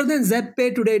 Other than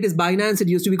Zebpay, today it is Binance. It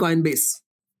used to be Coinbase.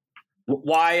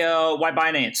 Why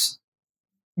Binance?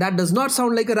 That does not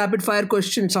sound like a rapid fire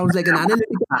question. It sounds like an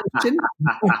analytical question.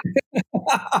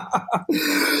 Well,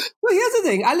 here's the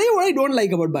thing. I'll tell you what I don't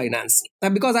like about Binance.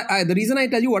 Because the reason I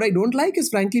tell you what I don't like is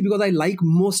frankly because I like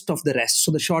most of the rest.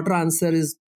 So the shorter answer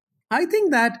is I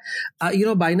think that,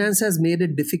 Binance has made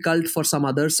it difficult for some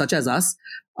others, such as us,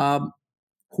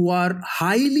 who are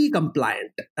highly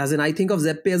compliant. As in, I think of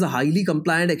Zebpay as a highly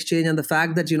compliant exchange, and the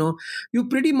fact that, you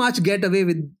pretty much get away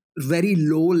with very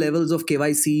low levels of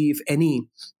KYC, if any,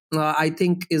 I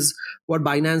think is what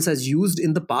Binance has used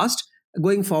in the past.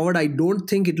 Going forward, I don't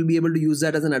think it will be able to use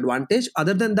that as an advantage.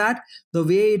 Other than that, the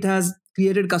way it has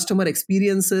created customer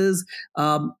experiences,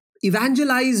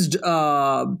 evangelized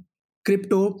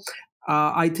crypto,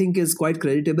 I think is quite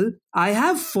creditable. I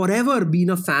have forever been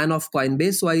a fan of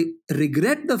Coinbase, so I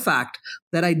regret the fact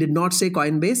that I did not say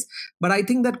Coinbase. But I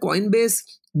think that Coinbase,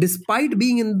 despite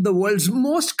being in the world's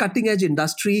most cutting edge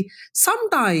industry,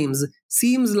 sometimes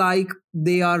seems like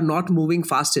they are not moving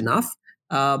fast enough,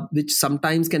 which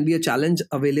sometimes can be a challenge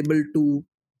available to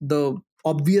the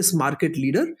obvious market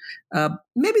leader.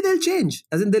 Maybe they'll change.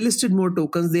 As in, they listed more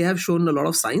tokens. They have shown a lot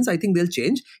of signs. I think they'll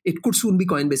change. It could soon be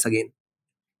Coinbase again.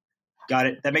 Got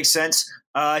it. That makes sense.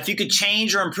 If you could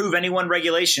change or improve any one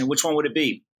regulation, which one would it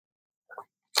be?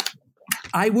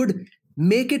 I would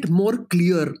make it more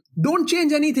clear. Don't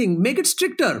change anything. Make it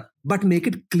stricter, but make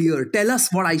it clear. Tell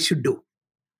us what I should do.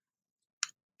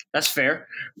 That's fair.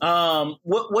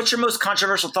 What's your most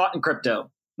controversial thought in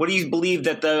crypto? What do you believe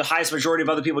that the highest majority of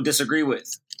other people disagree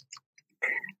with?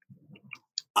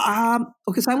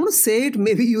 Okay, so I'm going to say it.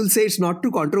 Maybe you'll say it's not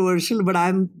too controversial, but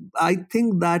I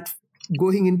think that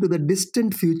going into the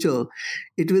distant future,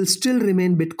 it will still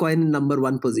remain Bitcoin in number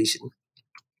one position.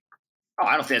 Oh,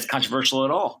 I don't think that's controversial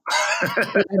at all.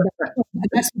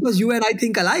 That's because you and I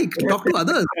think alike. Talk to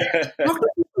others. Talk to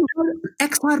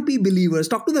XRP believers.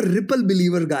 Talk to the Ripple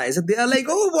believer guys. They are like,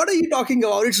 oh, what are you talking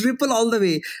about? It's Ripple all the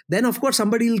way. Then, of course,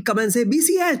 somebody will come and say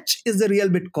BCH is the real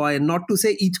Bitcoin, not to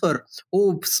say Ether.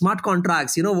 Oh, smart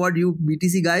contracts. You know what? You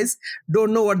BTC guys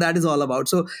don't know what that is all about.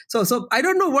 So I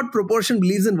don't know what proportion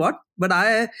believes in what, but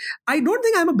I don't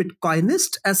think I'm a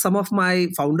Bitcoinist as some of my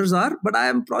founders are, but I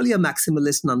am probably a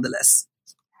maximalist nonetheless.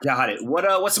 Got it.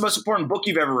 What's the most important book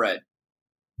you've ever read?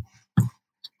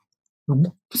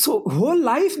 So whole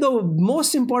life, the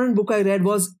most important book I read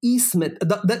was E-Smith,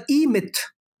 the E-Myth.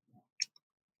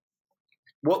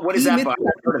 What is that book?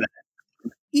 I've heard of that.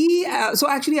 So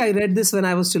actually, I read this when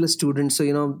I was still a student.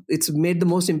 So, it's made the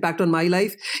most impact on my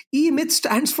life. E-Myth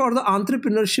stands for the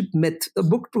entrepreneurship myth, a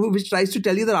book which tries to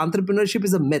tell you that entrepreneurship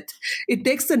is a myth. It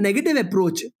takes the negative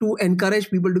approach to encourage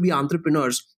people to be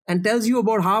entrepreneurs and tells you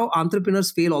about how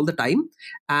entrepreneurs fail all the time.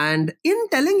 And in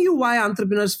telling you why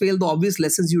entrepreneurs fail, the obvious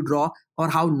lessons you draw or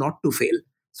how not to fail.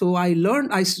 So I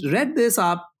read this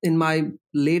up in my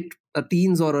late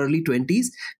teens or early 20s,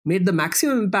 made the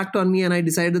maximum impact on me, and I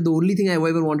decided that the only thing I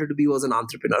ever wanted to be was an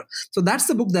entrepreneur. So that's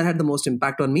the book that had the most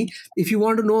impact on me. If you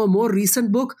want to know a more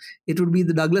recent book, it would be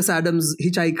the Douglas Adams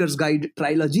Hitchhiker's Guide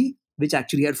trilogy, which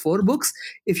actually had 4 books.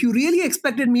 If you really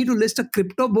expected me to list a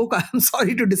crypto book, I'm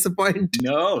sorry to disappoint.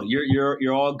 No,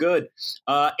 you're all good.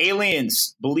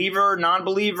 Aliens, believer,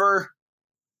 non-believer,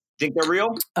 think they're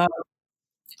real?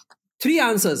 3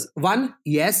 answers. 1,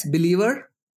 yes,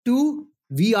 believer. 2,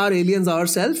 we are aliens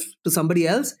ourselves to somebody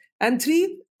else. And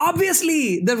 3,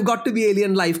 obviously, there've got to be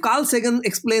alien life. Carl Sagan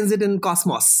explains it in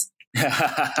Cosmos.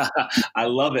 I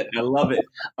love it.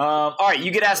 All right,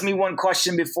 you could ask me one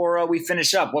question before we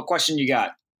finish up. What question you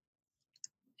got?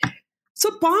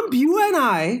 So, Pomp, you and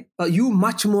I, you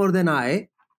much more than I,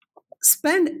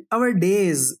 spend our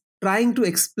days trying to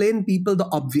explain people the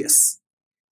obvious.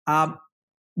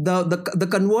 The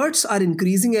converts are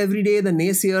increasing every day. The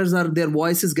naysayers their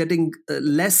voice is getting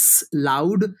less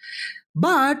loud,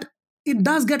 but it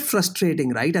does get frustrating,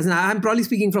 right? As in, I'm probably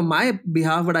speaking from my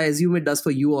behalf, but I assume it does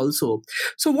for you also.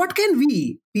 So what can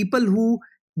we, people who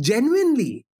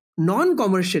genuinely,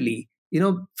 non-commercially,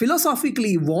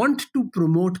 philosophically want to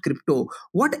promote crypto,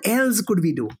 what else could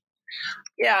we do?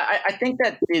 Yeah, I think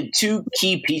that the 2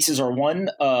 key pieces are 1,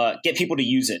 get people to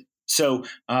use it. So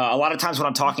a lot of times when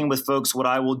I'm talking with folks, what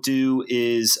I will do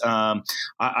is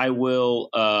I will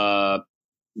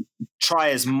try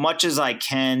as much as I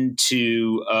can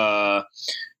to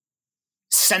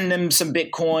send them some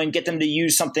Bitcoin, get them to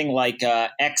use something like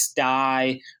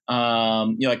XDAI,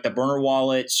 like the burner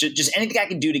wallets, just anything I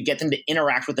can do to get them to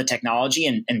interact with the technology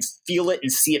and feel it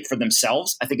and see it for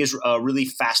themselves, I think is a really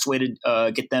fast way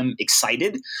to get them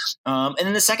excited. And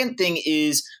then the second thing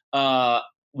is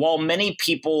while many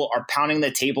people are pounding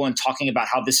the table and talking about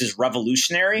how this is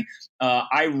revolutionary,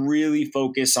 I really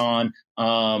focus on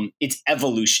it's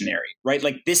evolutionary, right?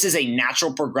 Like this is a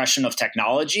natural progression of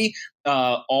technology.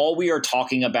 All we are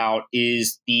talking about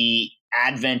is the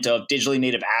advent of digitally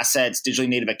native assets, digitally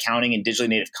native accounting, and digitally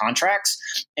native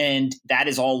contracts. And that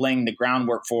is all laying the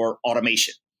groundwork for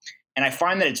automation. And I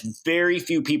find that it's very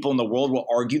few people in the world will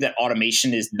argue that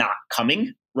automation is not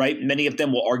coming, right? Many of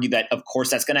them will argue that, of course,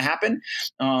 that's going to happen.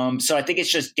 So I think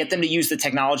it's just get them to use the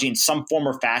technology in some form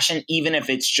or fashion, even if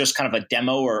it's just kind of a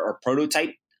demo or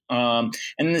prototype. And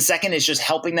then the second is just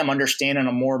helping them understand in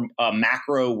a more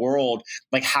macro world,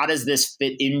 like how does this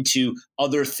fit into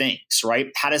other things, right?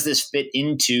 How does this fit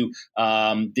into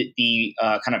the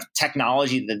kind of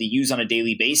technology that they use on a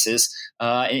daily basis?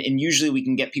 And usually we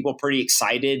can get people pretty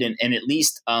excited and at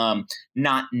least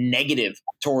not negative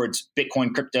towards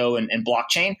Bitcoin, crypto, and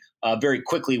blockchain very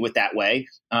quickly with that way.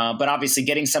 But obviously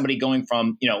getting somebody going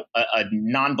from, a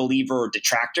non-believer or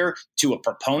detractor to a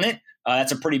proponent,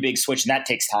 that's a pretty big switch, and that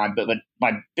takes time. But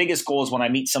my biggest goal is when I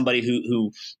meet somebody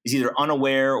who is either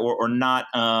unaware or not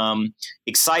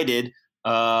excited,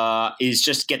 is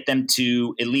just get them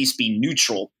to at least be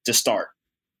neutral to start.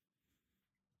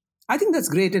 I think that's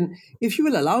great. And if you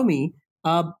will allow me,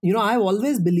 I've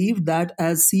always believed that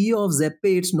as CEO of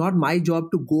Zebpay, it's not my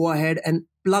job to go ahead and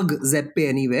plug Zebpay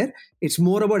anywhere. It's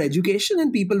more about education,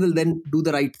 and people will then do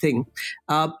the right thing.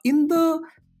 In the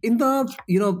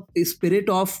spirit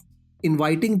of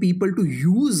inviting people to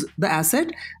use the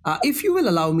asset, if you will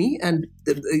allow me, and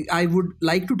I would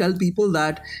like to tell people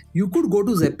that you could go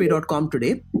to zebpay.com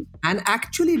today and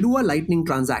actually do a lightning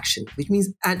transaction, which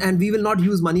means, and we will not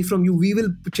use money from you, we will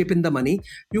chip in the money.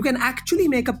 You can actually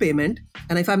make a payment.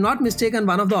 And if I'm not mistaken,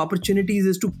 one of the opportunities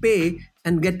is to pay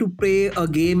and get to play a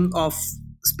game of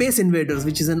Space Invaders,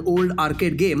 which is an old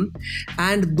arcade game.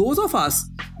 And those of us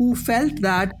who felt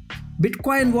that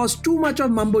Bitcoin was too much of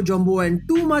mumbo jumbo and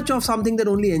too much of something that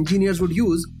only engineers would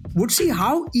use, would see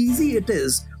how easy it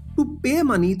is to pay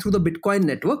money through the Bitcoin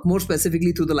network, more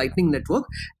specifically through the Lightning Network,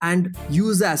 and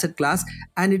use the asset class.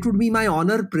 And it would be my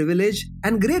honor, privilege,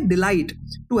 and great delight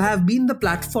to have been the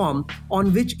platform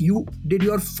on which you did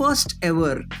your first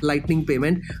ever Lightning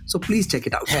payment. So please check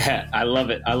it out. I love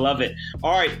it. I love it.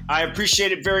 All right. I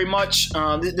appreciate it very much.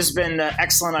 This has been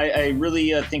excellent. I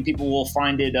really think people will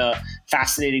find it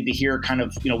fascinating to hear kind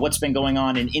of, what's been going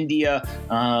on in India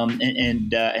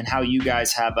and how you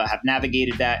guys have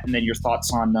navigated that, and then your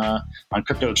thoughts on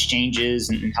crypto exchanges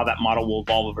and how that model will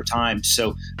evolve over time.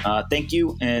 So thank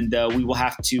you. And we will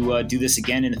have to do this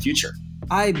again in the future.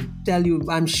 I tell you,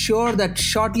 I'm sure that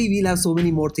shortly we'll have so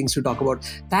many more things to talk about.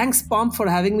 Thanks, Pomp, for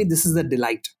having me. This is a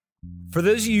delight. For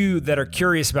those of you that are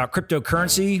curious about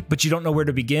cryptocurrency, but you don't know where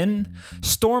to begin,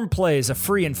 Storm Play is a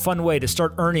free and fun way to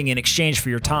start earning in exchange for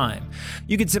your time.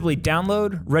 You can simply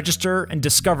download, register, and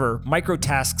discover micro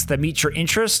tasks that meet your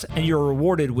interest, and you're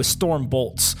rewarded with Storm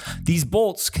Bolts. These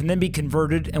bolts can then be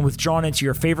converted and withdrawn into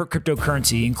your favorite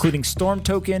cryptocurrency, including Storm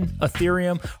Token,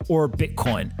 Ethereum, or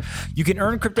Bitcoin. You can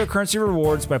earn cryptocurrency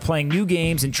rewards by playing new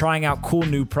games and trying out cool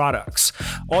new products.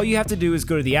 All you have to do is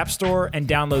go to the App Store and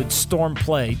download Storm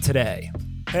Play today.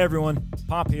 Hey everyone,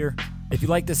 Pop here. If you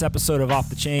like this episode of Off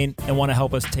the Chain and want to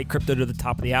help us take crypto to the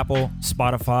top of the Apple,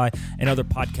 Spotify, and other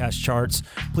podcast charts,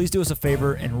 please do us a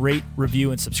favor and rate,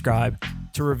 review, and subscribe.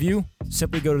 To review,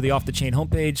 simply go to the Off the Chain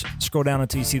homepage, scroll down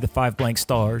until you see the 5 blank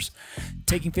stars.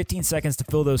 Taking 15 seconds to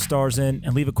fill those stars in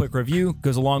and leave a quick review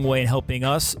goes a long way in helping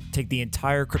us take the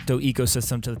entire crypto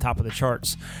ecosystem to the top of the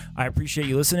charts. I appreciate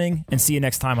you listening, and see you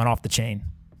next time on Off the Chain.